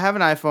like I have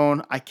an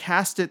iPhone, I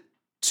cast it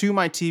to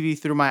my TV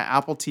through my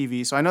Apple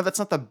TV. So I know that's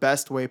not the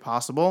best way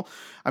possible.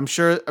 I'm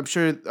sure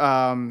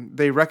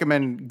they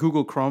recommend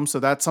Google Chrome, so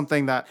that's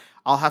something that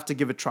I'll have to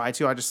give a try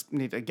to. I just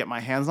need to get my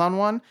hands on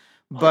one.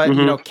 But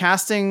Hmm.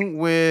 casting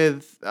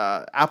with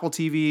Apple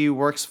TV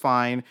works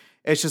fine.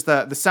 It's just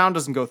that the sound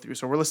doesn't go through,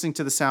 so we're listening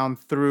to the sound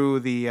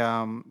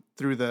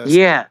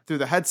Yeah. through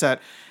the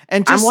headset,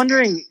 and I'm just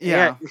wondering,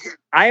 yeah, yeah.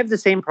 I have the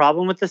same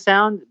problem with the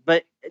sound,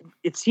 but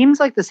it seems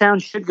like the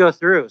sound should go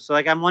through. So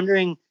like I'm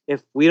wondering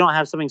if we don't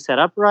have something set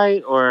up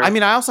right I or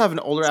mean, I also have an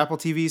older Apple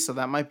TV, so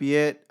that might be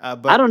it. I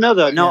But don't know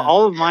though. No, yeah.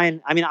 all of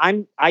mine, I mean,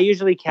 I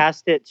usually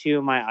cast it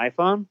to my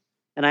iPhone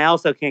and I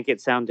also can't get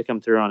sound to come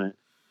through on it.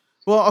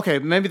 Well, okay,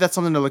 maybe that's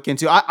something to look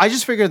into. I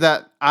just figured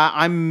that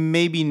I'm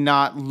maybe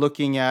not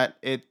looking at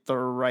it the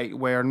right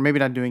way, or maybe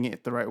not doing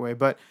it the right way.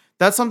 But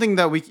that's something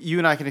that you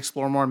and I can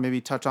explore more and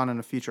maybe touch on in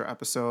a future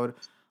episode.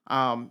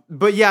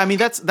 But yeah, I mean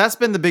that's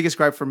been the biggest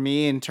gripe for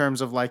me in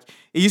terms of like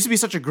it used to be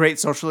such a great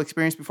social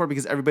experience before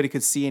because everybody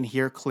could see and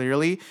hear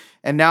clearly,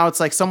 and now it's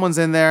like someone's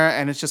in there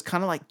and it's just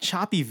kind of like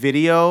choppy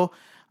video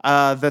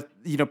that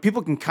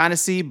people can kind of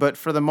see, but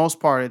for the most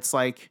part, it's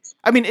like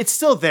I mean it's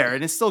still there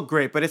and it's still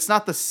great, but it's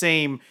not the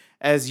same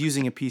as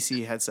using a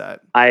PC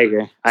headset. I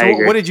agree. I So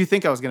what agree. did you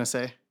think I was gonna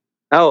say?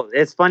 Oh,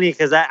 it's funny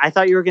because I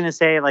thought you were going to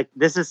say like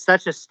this is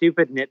such a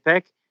stupid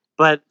nitpick,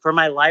 but for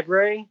my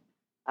library,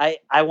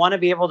 I want to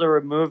be able to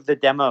remove the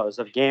demos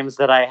of games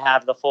that I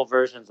have the full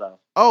versions of.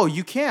 Oh,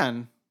 you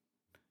can.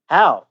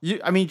 How?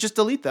 I mean, just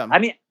delete I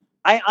them. mean,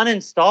 I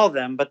uninstall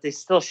them, but they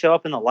still show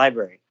up in the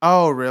library.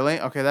 Oh, really?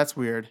 Okay, that's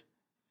weird.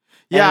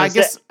 And Yeah, I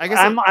guess.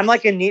 I'm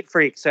like a neat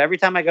freak, so every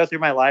time I go through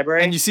my And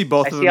library, you see I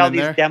both of see them all in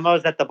these there.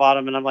 demos at the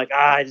bottom, and I'm like,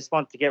 I just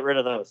want to get rid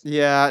of those.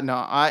 Yeah, no,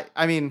 I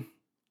mean,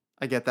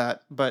 I get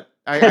that, but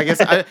I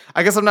guess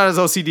I guess I'm not as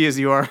OCD as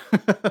you are.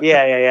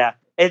 Yeah.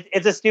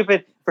 It's a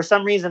stupid. For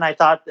some reason, I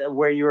thought that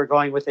where you were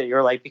going with it,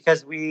 you're like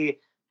because we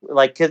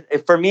like. Cause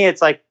for me,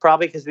 it's like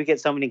probably because we get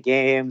so many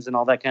games and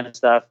all that kind of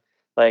stuff.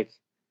 Like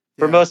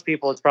for Yeah. most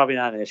people, it's probably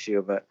not an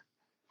issue, but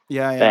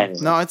Yeah, yeah. anyway.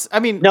 No, it's. I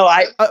mean, No,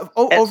 it-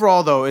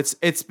 overall though,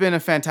 it's been a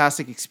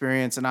fantastic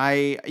experience, and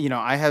I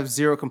have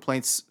zero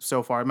complaints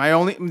so far. The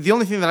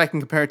only thing that I can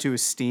compare it to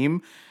is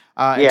Steam,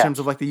 in yeah, terms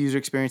of like the user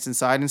experience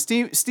inside. And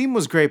Steam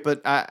was great,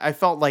 but I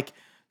felt like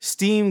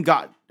Steam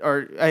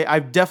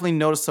I've definitely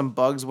noticed some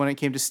bugs when it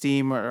came to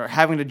Steam, or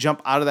having to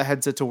jump out of the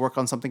headset to work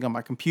on something on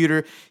my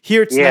computer.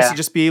 Here, it's nice yeah. to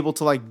just be able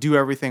to like do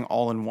everything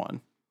all in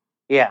one.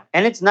 Yeah,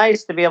 and it's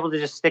nice to be able to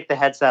just stick the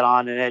headset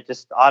on and it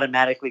just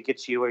automatically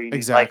gets you where you need. Like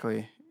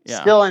Exactly.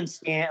 Yeah. still in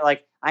Steam,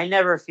 like I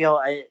never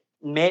feel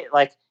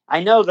like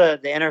I know the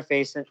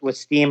interface with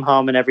Steam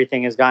Home and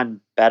everything has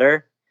gotten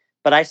better,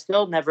 but I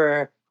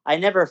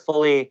never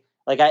fully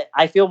like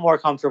I feel more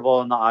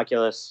comfortable in the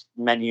Oculus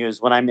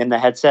menus when I'm in the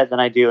headset than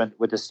I do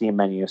with the Steam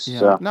menus. Yeah.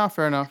 So No,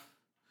 fair enough.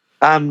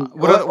 um,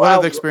 What other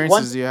one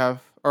experiences do you have,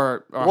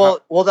 or how?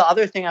 well, the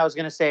other thing I was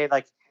gonna say,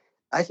 like,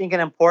 I think an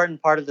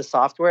important part of the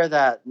software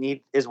that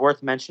is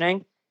worth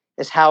mentioning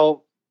is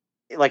how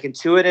like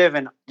intuitive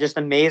and just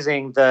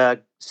amazing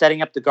the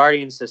setting up the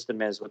Guardian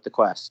system is with the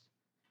Quest.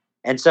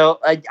 And so,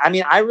 I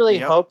mean, I really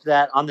Yep. hope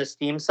that on the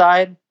Steam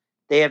side,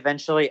 they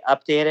eventually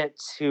update it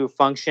to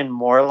function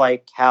more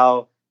like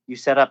how you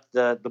set up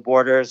the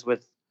borders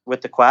with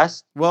the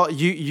Quest. Well,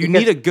 you Because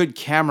need a good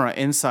camera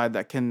inside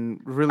that can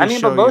I really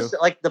mean, but show you. most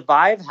like the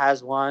Vive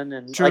has one,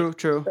 and like True,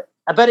 true.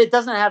 but it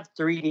doesn't have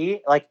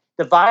 3D. Like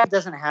the Vive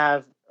doesn't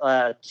have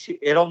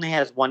it only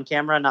has one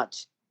camera,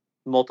 not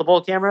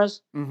multiple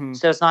cameras, Mm-hmm.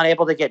 so it's not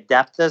able to get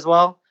depth as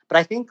well. But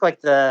I think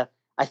the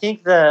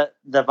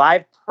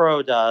Vive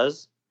Pro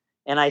does,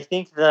 and I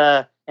think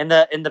the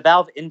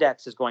Valve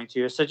Index is going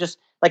to. So just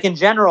like in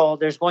general,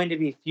 there's going to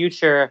be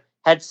future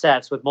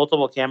headsets with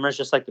multiple cameras,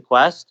 just like the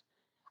Quest.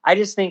 I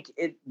just think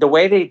the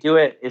way they do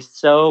it is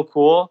so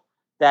cool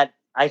that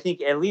I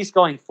think at least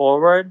going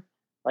forward,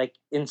 like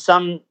in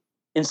the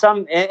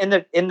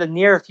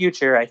near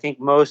future, I think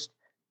most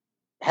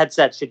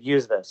headsets should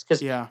use this,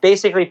 because Yeah.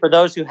 basically for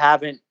those who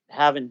haven't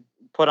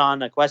put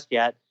on a Quest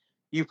yet,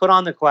 you put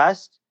on the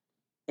Quest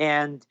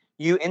and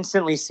you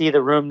instantly see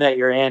the room that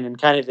you're in and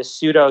kind of the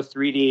pseudo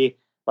 3D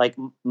like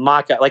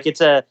mock-up. Like it's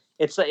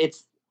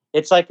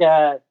like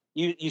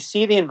you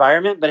see the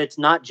environment, but it's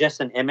not just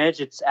an image.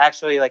 It's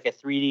actually like a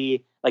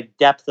 3D like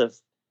depth of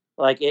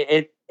like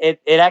it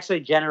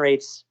actually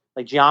generates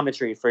like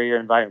geometry for your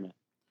environment.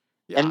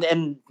 Yeah.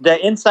 And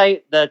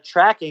the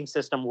tracking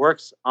system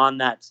works on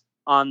that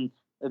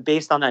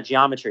based on that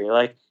geometry.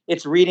 Like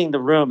it's reading the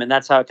room, and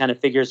that's how it kind of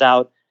figures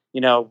out,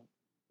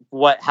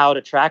 how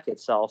to track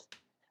itself.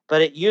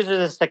 But it uses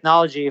this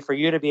technology for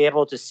you to be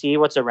able to see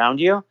what's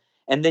around you,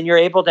 and then you're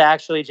able to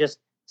actually just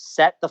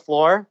set the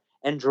floor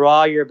and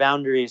draw your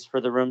boundaries for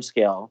the room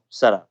scale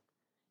setup.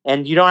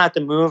 And you don't have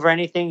to move or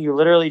anything. You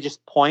literally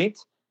just point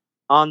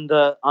on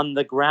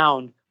the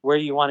ground where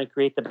you want to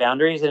create the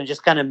boundaries, and it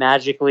just kind of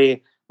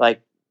magically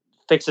like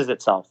fixes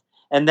itself.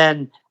 And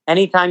then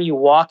anytime you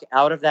walk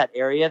out of that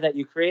area that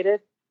you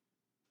created,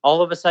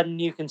 all of a sudden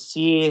you can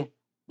see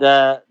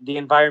the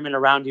environment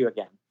around you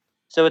again.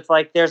 So it's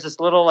like there's this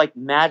little like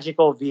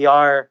magical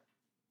VR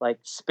like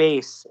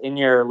space in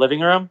your living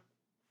room,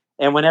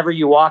 and whenever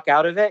you walk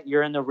out of it,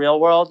 you're in the real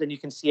world and you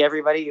can see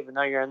everybody even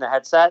though you're in the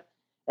headset.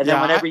 And then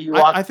whenever you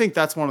walk, I think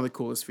that's one of the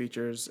coolest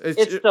features.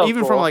 It's so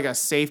even cool. from like a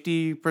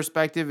safety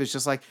perspective, it's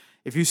just like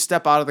if you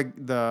step out of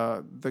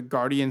the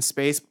Guardian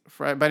space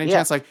by any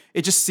chance, like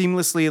it just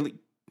seamlessly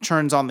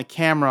turns on the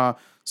camera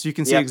so you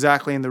can see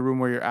exactly in the room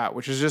where you're at,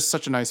 which is just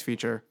such a nice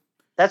feature.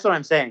 That's what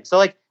I'm saying. So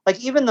like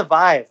even the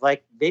Vive,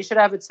 like they should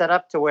have it set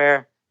up to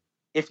where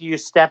if you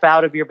step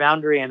out of your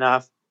boundary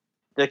enough,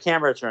 the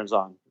camera turns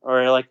on,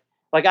 or like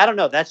I don't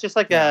know. That's just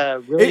like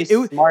a really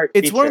smart.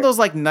 It's feature. One of those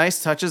like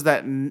nice touches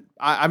that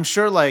I'm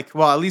sure, like,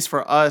 well, at least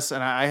for us,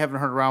 and I haven't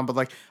heard around, but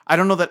like I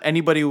don't know that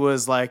anybody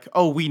was like,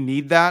 oh, we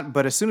need that.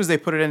 But as soon as they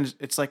put it in,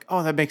 it's like,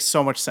 oh, that makes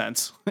so much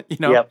sense.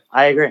 Yep,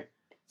 I agree.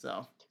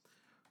 So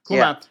cool,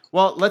 man.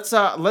 Well,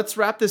 let's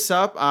wrap this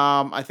up.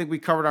 I think we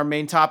covered our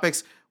main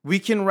topics. We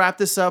can wrap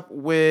this up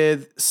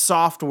with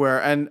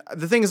software. And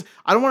the thing is,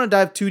 I don't want to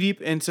dive too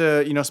deep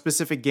into,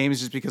 specific games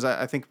just because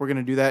I think we're going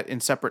to do that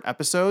in separate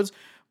episodes.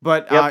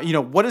 But,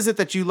 what is it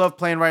that you love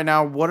playing right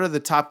now? What are the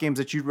top games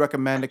that you'd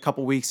recommend a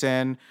couple weeks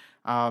in?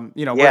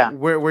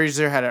 Where's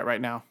your head at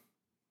right now?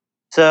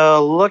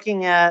 So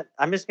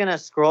I'm just going to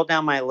scroll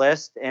down my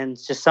list and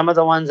just some of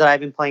the ones that I've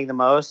been playing the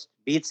most.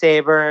 Beat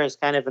Saber is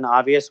kind of an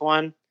obvious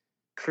one.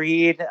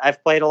 Creed,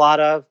 I've played a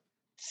lot of.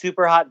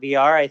 Super Hot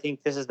VR, I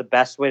think this is the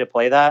best way to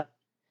play that.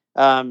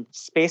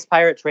 Space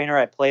Pirate Trainer,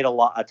 I played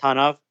a ton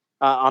of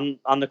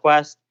on the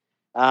Quest.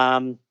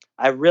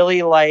 I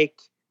really like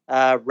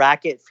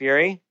Racket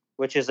Fury,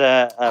 which is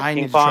a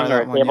ping pong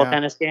or a table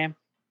tennis game.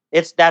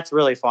 That's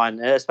really fun,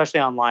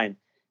 especially online.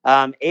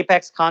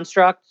 Apex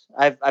Construct,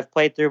 I've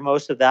played through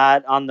most of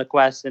that on the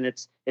Quest, and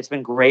it's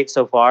been great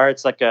so far.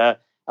 It's like a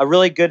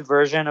really good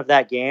version of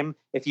that game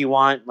if you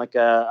want like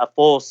a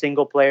full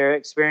single player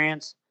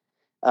experience.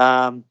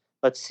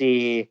 Let's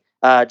see.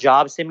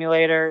 Job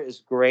Simulator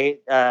is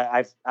great.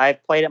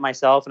 I've played it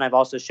myself, and I've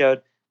also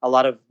showed a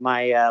lot of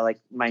my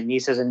my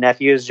nieces and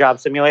nephews Job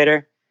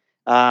Simulator.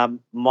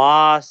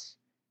 Moss.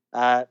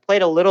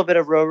 Played a little bit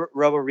of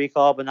Robo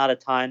Recall, but not a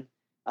ton.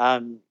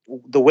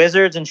 The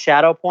Wizards and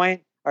Shadow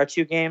Point are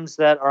two games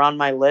that are on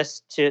my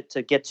list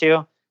to get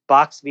to.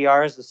 Box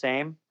VR is the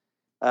same.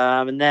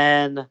 And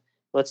then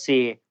let's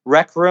see.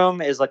 Rec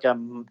Room is like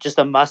just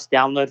a must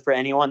download for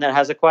anyone that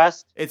has a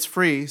Quest. It's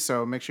free,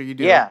 so make sure you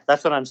do. Yeah,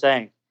 that's what I'm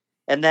saying.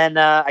 And then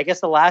I guess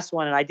the last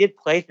one, and I did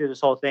play through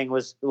this whole thing,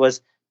 was it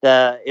was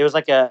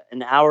like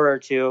an hour or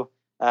two.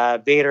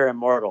 Vader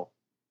Immortal.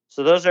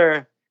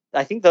 So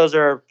I think those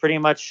are pretty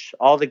much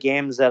all the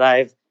games that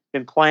I've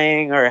been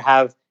playing or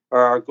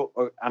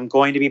I'm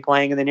going to be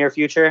playing in the near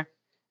future.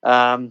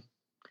 I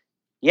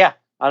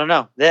don't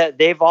know.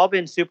 They've all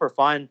been super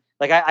fun.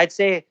 Like I'd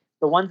say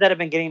the ones that have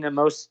been getting the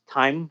most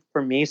time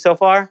for me so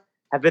far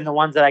have been the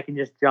ones that I can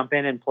just jump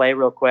in and play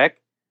real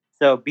quick.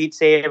 So Beat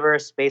Saber,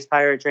 Space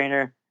Pirate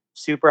Trainer,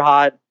 Super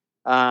Hot,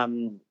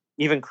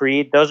 even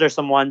Creed. Those are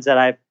some ones that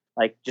I've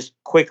like just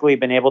quickly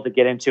been able to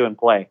get into and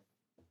play.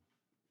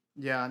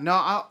 Yeah,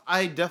 no,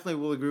 I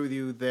definitely will agree with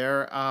you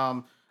there.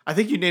 I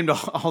think you named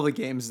all the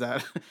games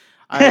that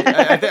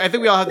I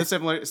think we all have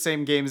the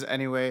same games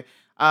anyway.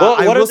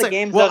 What are the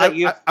games that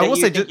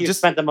you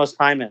spent the most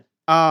time in?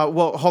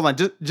 Well, hold on.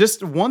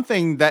 Just one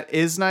thing that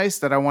is nice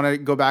that I want to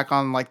go back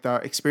on, like the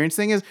experience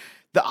thing, is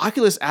the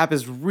Oculus app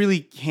is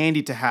really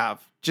handy to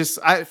have.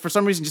 For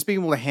some reason, just being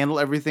able to handle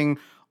everything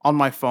on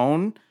my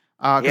phone.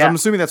 Because I'm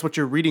assuming that's what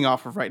you're reading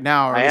off of right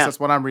now, or at least that's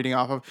what I'm reading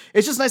off of.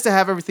 It's just nice to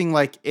have everything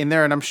like in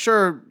there, and I'm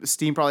sure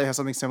Steam probably has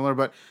something similar.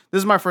 But this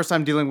is my first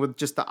time dealing with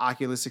just the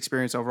Oculus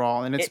experience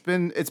overall, and it's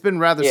been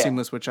rather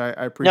seamless, which I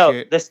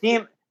appreciate. No, the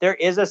Steam, there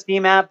is a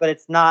Steam app, but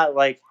it's not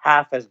like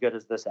half as good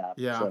as this app.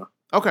 Yeah. So.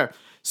 Okay.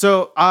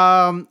 So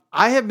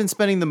I have been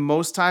spending the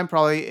most time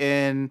probably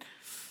in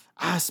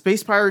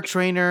Space Pirate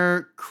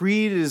Trainer.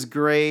 Creed is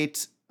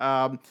great.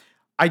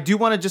 I do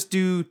want to just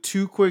do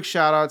 2 quick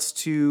shout outs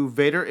to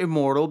Vader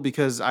Immortal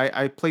because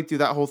I played through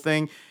that whole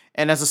thing.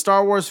 And as a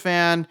Star Wars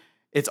fan,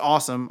 it's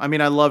awesome. I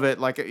mean, I love it.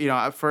 Like,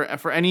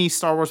 for any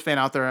Star Wars fan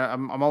out there,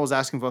 I'm always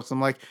asking folks,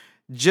 I'm like,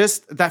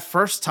 just that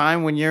first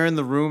time when you're in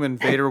the room and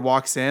Vader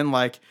walks in,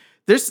 like,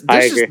 there's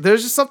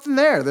just something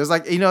there. There's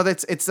like,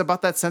 it's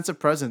about that sense of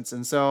presence.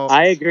 And so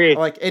I agree.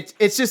 Like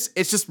it's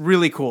just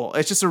really cool.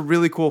 It's just a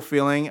really cool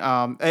feeling.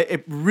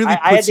 It really I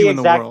puts had you the in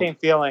the world. exact same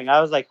feeling. I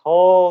was like,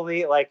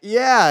 holy, like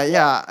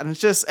yeah. And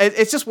it's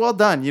just well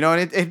done,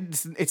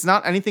 and it's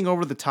not anything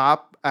over the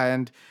top,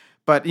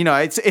 but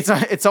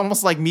it's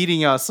almost like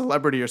meeting a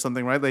celebrity or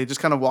something, right? They just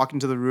kind of walk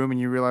into the room and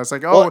you realize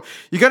like,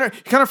 you kind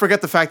of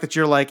forget the fact that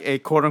you're like a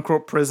quote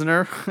unquote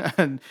prisoner.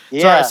 And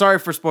sorry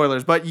for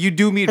spoilers, but you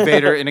do meet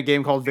Vader in a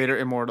game called Vader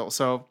Immortal.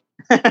 So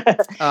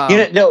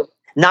no,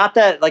 not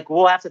that like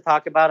we'll have to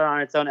talk about it on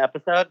its own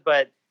episode,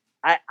 but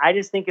I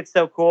just think it's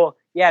so cool.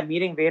 Yeah,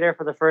 meeting Vader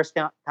for the first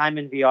time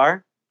in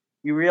VR,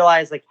 you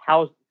realize like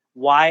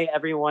why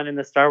everyone in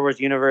the Star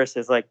Wars universe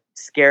is like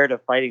scared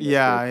of fighting.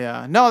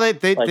 Yeah. No,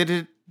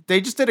 they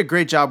just did a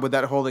great job with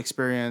that whole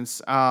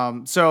experience.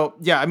 So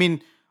yeah, I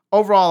mean,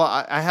 overall,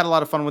 I had a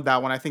lot of fun with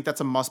that one. I think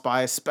that's a must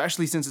buy,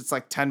 especially since it's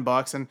like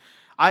 $10. And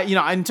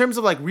in terms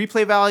of like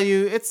replay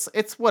value,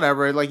 it's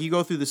whatever. Like you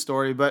go through the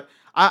story, but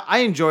I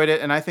enjoyed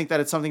it, and I think that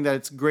it's something that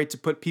it's great to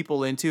put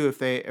people into if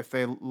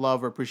they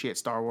love or appreciate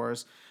Star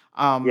Wars.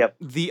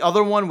 The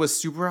other one was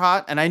Super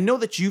Hot, and I know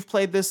that you've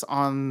played this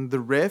on the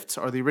Rift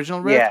or the original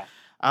Rift. Yeah.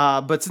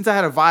 But since I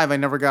had a Vive, I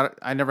never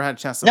had a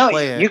chance to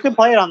play it. You can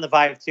play it on the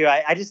Vive too.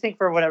 I just think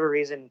for whatever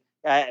reason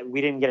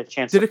we didn't get a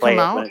chance to play it. Did it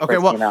come out? Okay,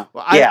 well,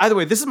 either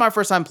way, this is my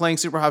first time playing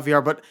Super Hot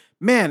VR, but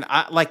man,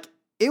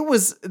 it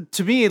was,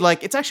 to me,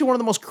 like, it's actually one of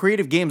the most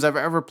creative games I've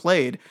ever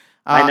played.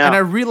 I know. And I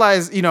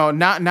realized,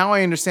 now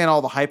I understand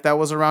all the hype that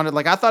was around it.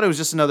 Like, I thought it was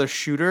just another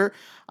shooter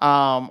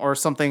or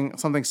something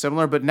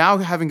similar, but now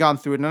having gone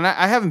through it, and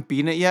I haven't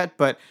beaten it yet,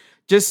 but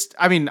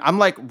I'm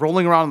like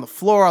rolling around on the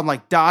floor. I'm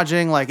like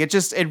dodging. Like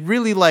it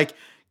really like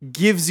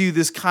gives you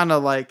this kind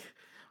of like,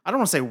 I don't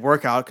want to say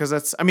workout because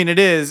it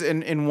is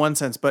in one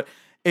sense, but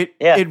it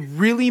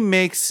really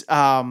makes,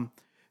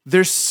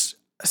 there's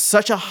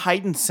such a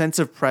heightened sense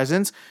of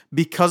presence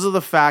because of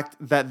the fact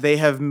that they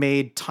have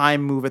made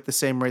time move at the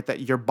same rate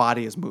that your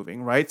body is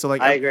moving. Right. So like,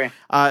 I agree.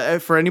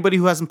 For anybody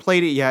who hasn't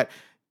played it yet,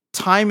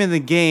 time in the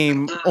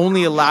game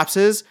only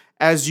elapses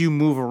as you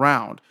move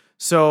around.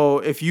 So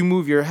if you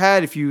move your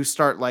head, if you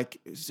start like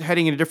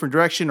heading in a different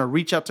direction or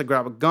reach up to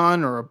grab a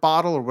gun or a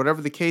bottle or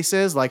whatever the case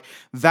is, like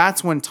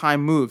that's when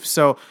time moves.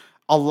 So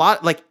a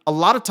lot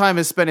of time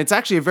is spent. It's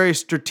actually a very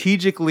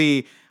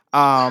strategically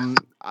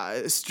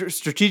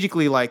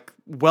like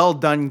well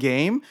done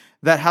game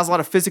that has a lot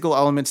of physical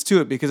elements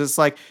to it because it's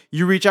like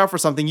you reach out for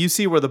something, you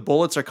see where the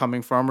bullets are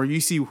coming from, or you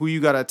see who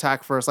you got to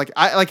attack first.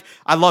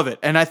 I love it.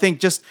 And I think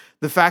just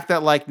the fact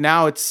that like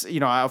now it's,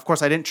 of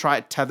course I didn't try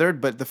it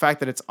tethered, but the fact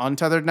that it's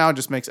untethered now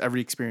just makes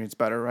every experience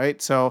better.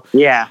 Right. So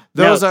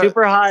those are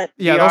Super Hot.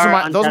 Yeah.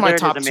 Those are my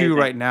top 2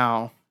 right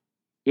now.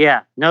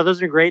 Yeah. No,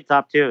 those are great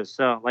top 2.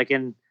 So like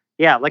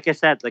like I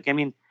said, like, I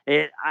mean,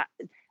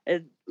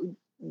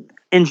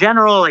 in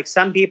general, like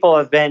some people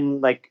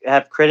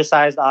have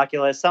criticized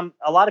Oculus.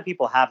 A lot of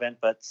people haven't,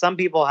 but some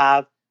people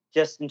have,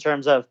 just in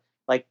terms of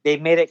like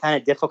they've made it kind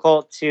of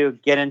difficult to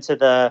get into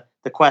the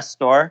Quest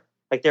store.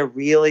 Like they're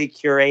really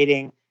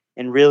curating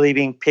and really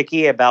being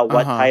picky about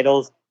what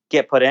titles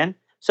get put in.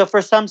 So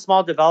for some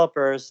small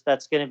developers,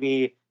 that's going to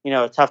be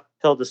a tough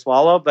pill to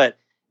swallow. But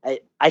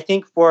I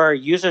think for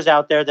users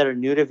out there that are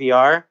new to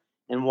VR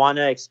and want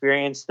to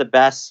experience the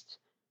best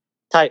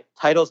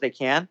titles they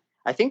can,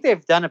 I think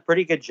they've done a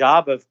pretty good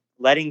job of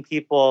letting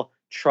people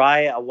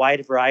try a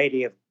wide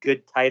variety of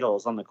good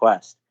titles on the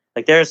Quest.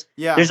 Like there's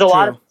a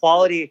lot of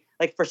quality,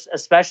 like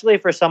especially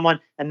for someone,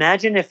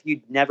 imagine if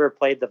you'd never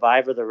played the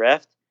Vive or the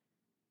Rift.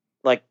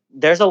 Like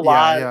there's a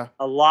lot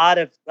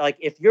of like,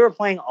 if you're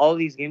playing all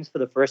these games for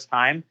the first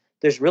time,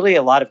 there's really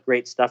a lot of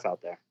great stuff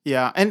out there.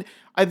 Yeah. And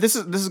this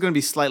is going to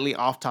be slightly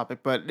off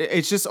topic, but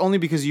it's just only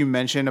because you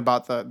mentioned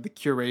about the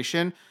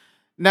curation.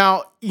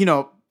 Now,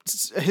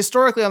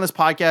 historically on this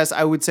podcast,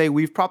 I would say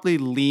we've probably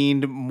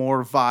leaned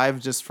more Vive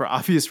just for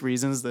obvious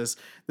reasons, this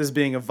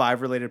being a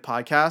Vive related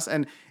podcast.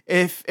 And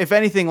if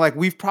anything, like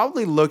we've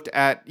probably looked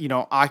at,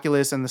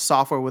 Oculus and the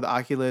software with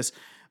Oculus,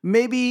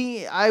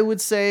 maybe I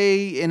would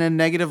say in a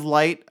negative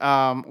light,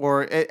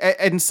 or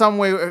in some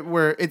way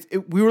where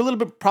we were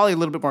probably a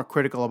little bit more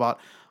critical about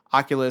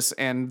Oculus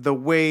and the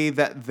way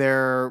that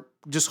their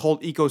just whole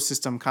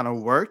ecosystem kind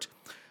of worked.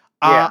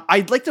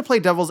 I'd like to play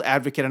devil's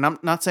advocate, and I'm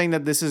not saying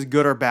that this is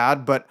good or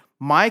bad, but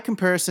my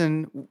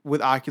comparison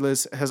with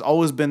Oculus has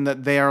always been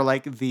that they are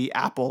like the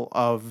Apple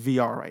of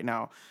VR right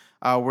now.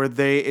 Where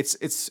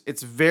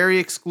it's very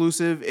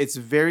exclusive, it's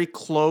very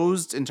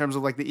closed in terms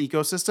of like the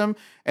ecosystem,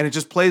 and it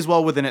just plays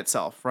well within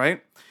itself,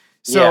 right?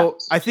 Yeah. So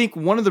I think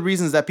one of the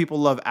reasons that people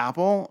love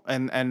Apple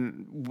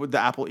and with the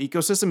Apple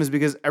ecosystem is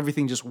because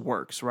everything just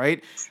works,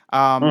 right?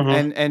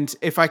 Mm-hmm. And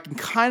if I can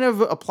kind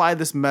of apply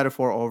this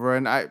metaphor over,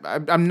 and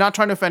I'm not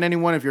trying to offend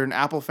anyone if you're an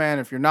Apple fan,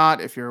 if you're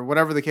not, if you're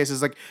whatever the case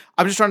is, like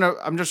I'm just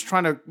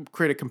trying to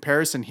create a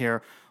comparison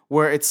here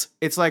where it's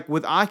like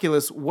with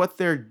Oculus, what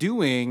they're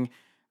doing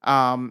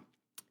um,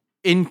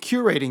 in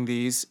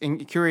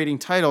curating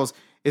titles,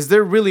 is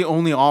they're really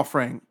only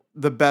offering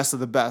the best of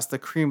the best, the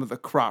cream of the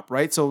crop,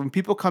 right? So when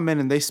people come in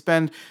and they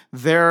spend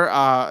their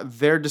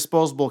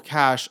disposable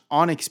cash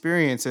on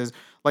experiences,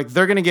 like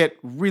they're gonna get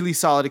really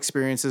solid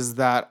experiences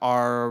that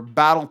are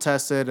battle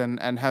tested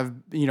and have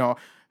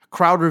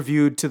crowd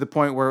reviewed to the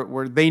point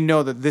where they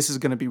know that this is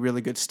gonna be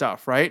really good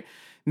stuff, right?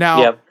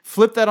 Now, Yep.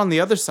 flip that on the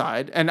other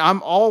side, and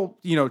I'm all,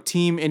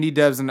 team indie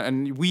devs,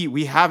 and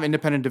we have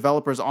independent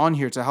developers on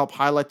here to help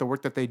highlight the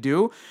work that they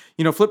do.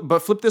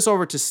 Flip this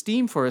over to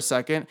Steam for a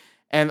second,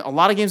 and a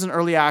lot of games in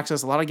early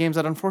access, a lot of games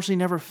that unfortunately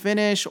never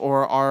finish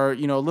or are, a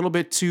little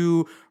bit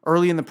too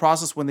early in the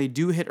process when they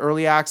do hit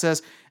early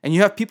access, and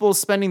you have people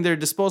spending their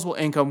disposable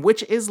income,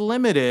 which is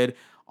limited,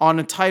 on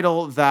a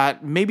title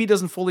that maybe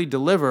doesn't fully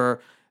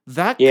deliver.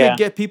 That could Yeah.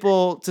 get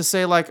people to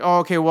say like, oh,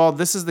 okay, well,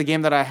 this is the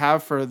game that I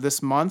have for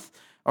this month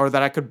or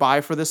that I could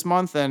buy for this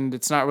month, and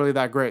it's not really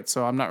that great,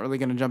 so I'm not really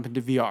going to jump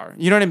into VR.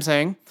 You know what I'm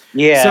saying?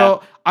 Yeah.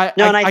 So I,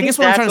 No, and I I think guess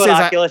what I'm that's trying to what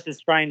say is Oculus is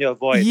trying to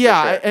avoid for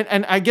yeah, sure.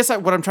 and I guess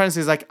what I'm trying to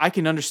say is like I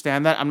can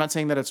understand that. I'm not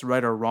saying that it's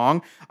right or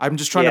wrong. I'm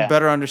just trying to Yeah.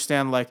 better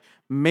understand like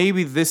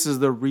maybe this is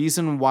the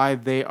reason why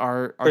they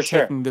are For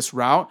sure. taking this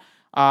route.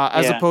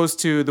 As Yeah. opposed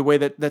to the way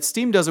that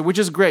Steam does it, which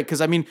is great. Because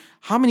I mean,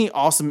 how many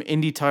awesome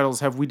indie titles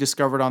have we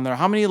discovered on there?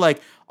 How many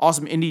like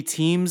awesome indie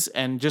teams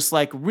and just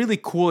like really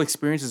cool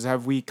experiences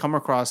have we come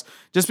across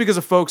just because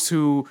of folks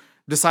who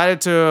decided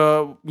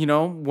to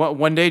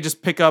one day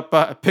just pick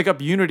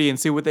up Unity and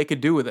see what they could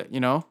do with it.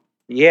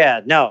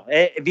 Yeah. No,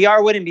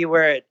 VR wouldn't be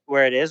where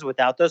it is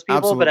without those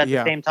people. But Absolutely, at the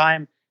yeah, same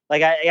time,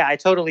 like I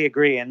totally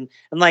agree. And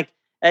like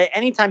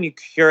anytime you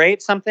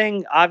curate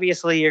something,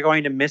 obviously you're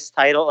going to miss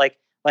title.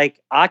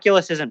 Like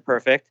Oculus isn't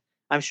perfect.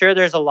 I'm sure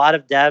there's a lot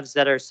of devs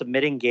that are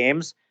submitting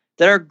games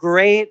that are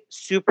great,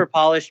 super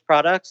polished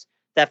products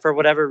that for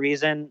whatever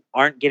reason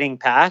aren't getting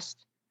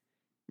passed.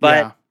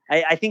 But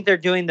yeah, I think they're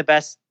doing the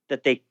best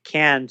that they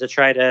can to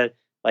try to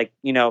like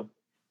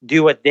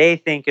do what they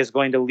think is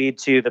going to lead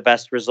to the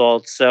best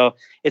results. So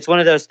it's one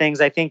of those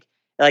things. I think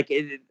like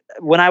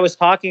when I was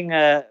talking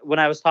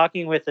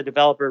with a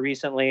developer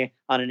recently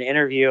on an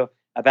interview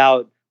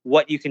about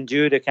what you can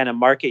do to kind of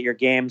market your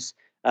games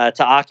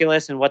to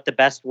Oculus and what the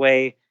best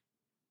way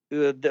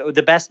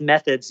the best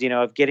methods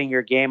of getting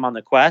your game on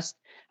the Quest.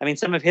 I mean,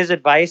 some of his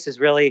advice is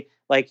really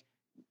like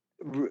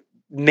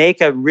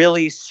make a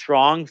really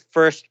strong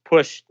first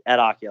push at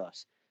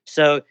Oculus.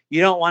 So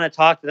you don't want to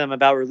talk to them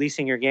about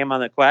releasing your game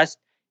on the Quest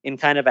in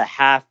kind of a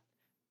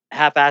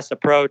half-assed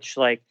approach,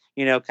 like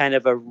kind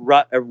of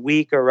a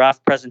weak or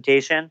rough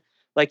presentation.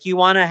 Like you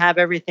want to have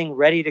everything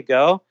ready to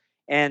go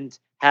and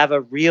have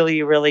a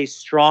really really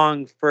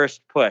strong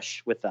first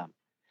push with them,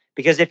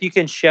 because if you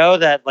can show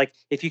that, like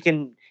if you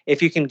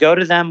can go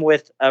to them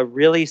with a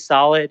really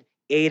solid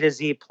A to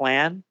Z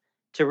plan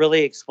to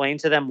really explain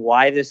to them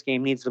why this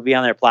game needs to be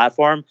on their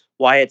platform,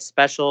 why it's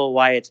special,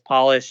 why it's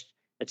polished,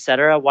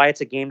 etc., why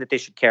it's a game that they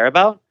should care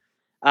about.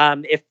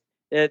 If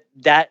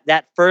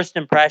that first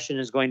impression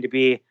is going to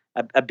be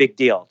a big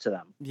deal to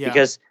them, yeah.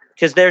 because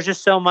there's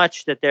just so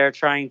much that they're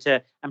trying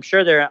to. I'm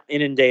sure they're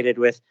inundated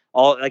with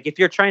all. Like if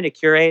you're trying to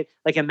curate,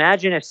 like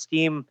imagine if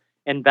Steam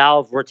and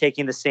Valve were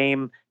taking the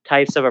same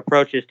types of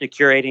approaches to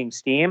curating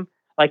Steam.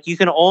 Like you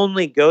can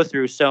only go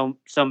through so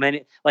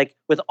many, like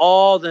with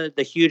all the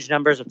huge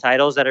numbers of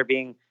titles that are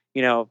being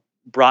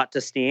brought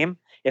to Steam.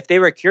 If they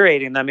were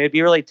curating them, it'd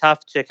be really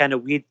tough to kind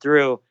of weed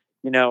through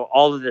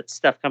all of the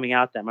stuff coming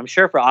out them. I'm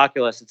sure for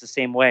Oculus it's the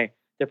same way.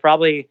 They're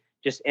probably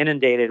just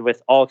inundated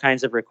with all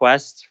kinds of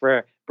requests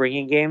for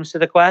bringing games to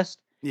the Quest.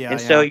 Yeah, And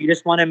so yeah. you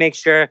just want to make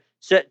sure,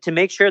 so to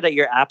make sure that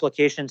your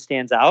application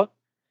stands out,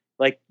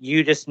 like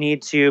you just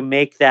need to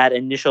make that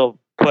initial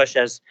push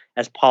as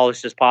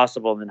polished as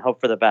possible and then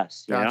hope for the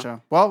best.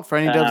 Gotcha. Well, for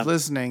any devs Um,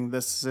 listening,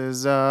 this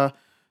is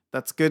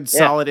that's good, yeah.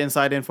 solid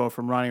inside info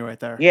from Ronnie right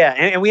there. Yeah,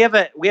 and we have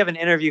an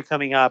interview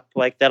coming up,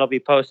 like that'll be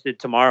posted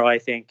tomorrow, I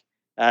think,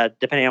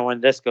 depending on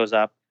when this goes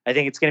up. I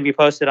think it's going to be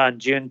posted on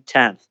June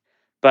 10th.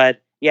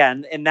 But yeah,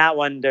 in that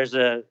one, there's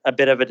a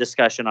bit of a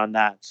discussion on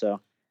that.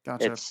 So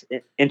Gotcha. it's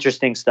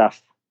interesting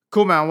stuff.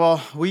 Cool, man. Well,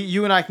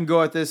 you and I can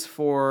go at this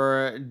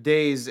for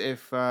days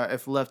if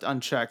left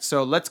unchecked.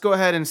 So let's go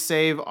ahead and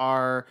save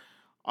our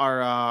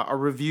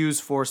reviews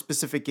for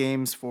specific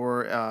games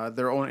for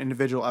their own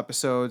individual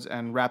episodes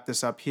and wrap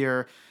this up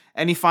here.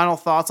 Any final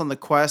thoughts on the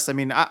Quest? I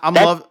mean,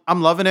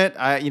 I'm loving it.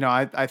 I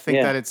think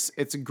Yeah. that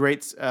it's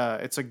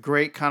a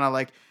great kind of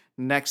like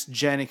next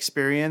gen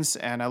experience,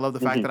 and I love the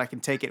fact that I can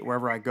take it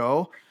wherever I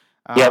go.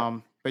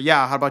 But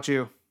yeah, how about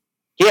you?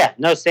 Yeah,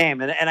 no,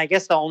 same. And I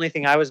guess the only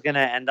thing I was going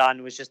to end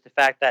on was just the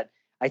fact that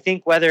I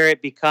think whether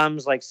it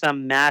becomes like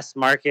some mass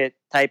market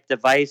type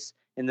device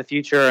in the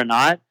future or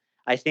not,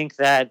 I think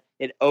that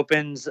it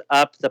opens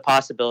up the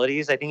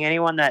possibilities. I think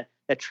anyone that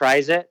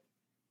tries it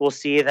will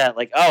see that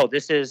like, oh,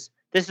 this is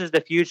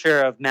the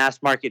future of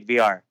mass market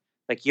VR.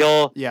 Like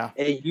you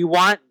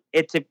want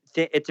it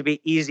to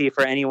be easy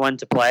for anyone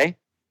to play.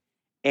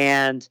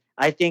 And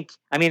I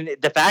mean,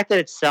 the fact that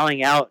it's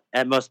selling out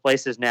at most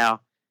places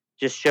now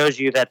just shows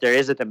you that there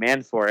is a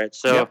demand for it.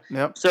 So,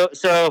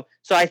 so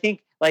I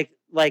think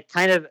like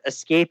kind of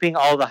escaping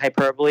all the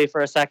hyperbole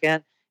for a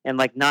second and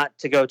like not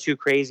to go too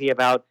crazy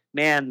about,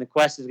 man, the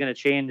Quest is going to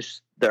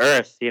change the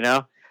earth, you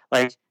know?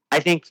 Like, I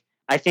think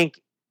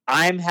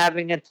I'm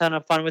having a ton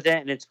of fun with it,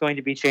 and it's going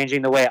to be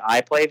changing the way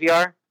I play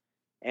VR.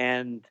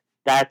 And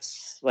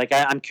that's like,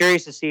 I'm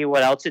curious to see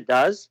what else it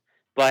does,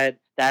 but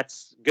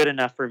that's good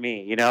enough for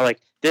me. You know, like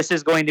this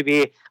is going to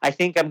be, I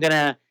think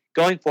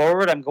going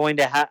forward, I'm going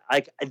to have,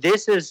 like,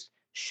 this has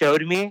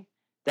showed me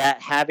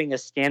that having a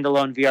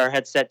standalone VR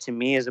headset to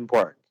me is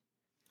important.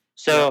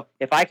 So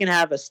if I can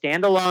have a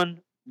standalone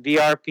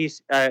VR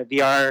piece,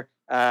 VR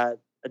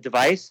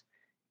device,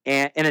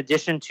 and in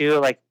addition to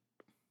like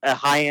a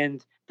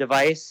high-end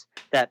device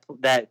that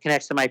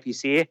connects to my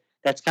PC,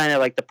 that's kind of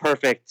like the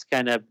perfect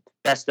kind of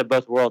best of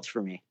both worlds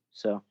for me.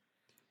 So,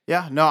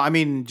 yeah, no, I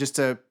mean, just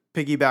to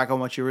piggyback on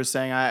what you were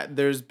saying,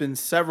 there's been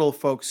several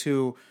folks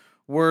who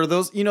were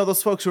those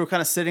folks who were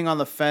kind of sitting on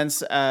the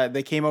fence.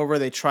 They came over,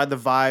 they tried the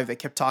Vive, they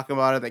kept talking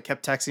about it, they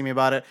kept texting me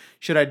about it.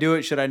 Should I do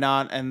it? Should I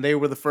not? And they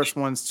were the first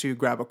ones to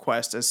grab a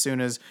Quest as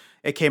soon as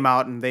it came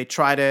out, and they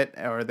tried it,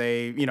 or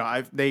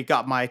they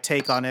got my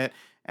take on it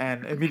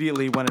and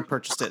immediately went and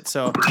purchased it.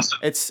 So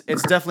it's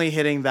definitely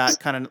hitting that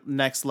kind of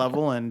next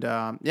level. And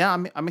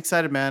I'm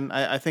excited, man.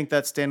 I think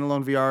that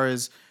standalone VR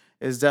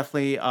is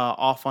definitely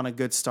off on a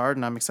good start,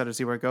 and I'm excited to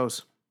see where it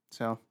goes.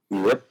 So.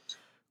 Yep.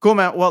 Cool,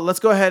 man. Well,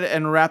 let's go ahead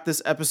and wrap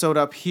this episode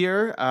up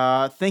here.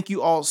 Thank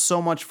you all so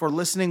much for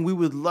listening. We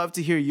would love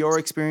to hear your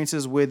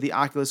experiences with the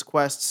Oculus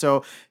Quest.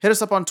 So hit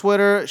us up on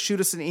Twitter, shoot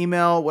us an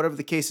email, whatever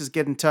the case is,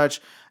 get in touch.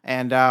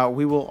 And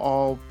we will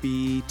all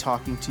be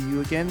talking to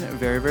you again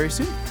very, very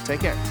soon.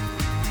 Take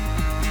care.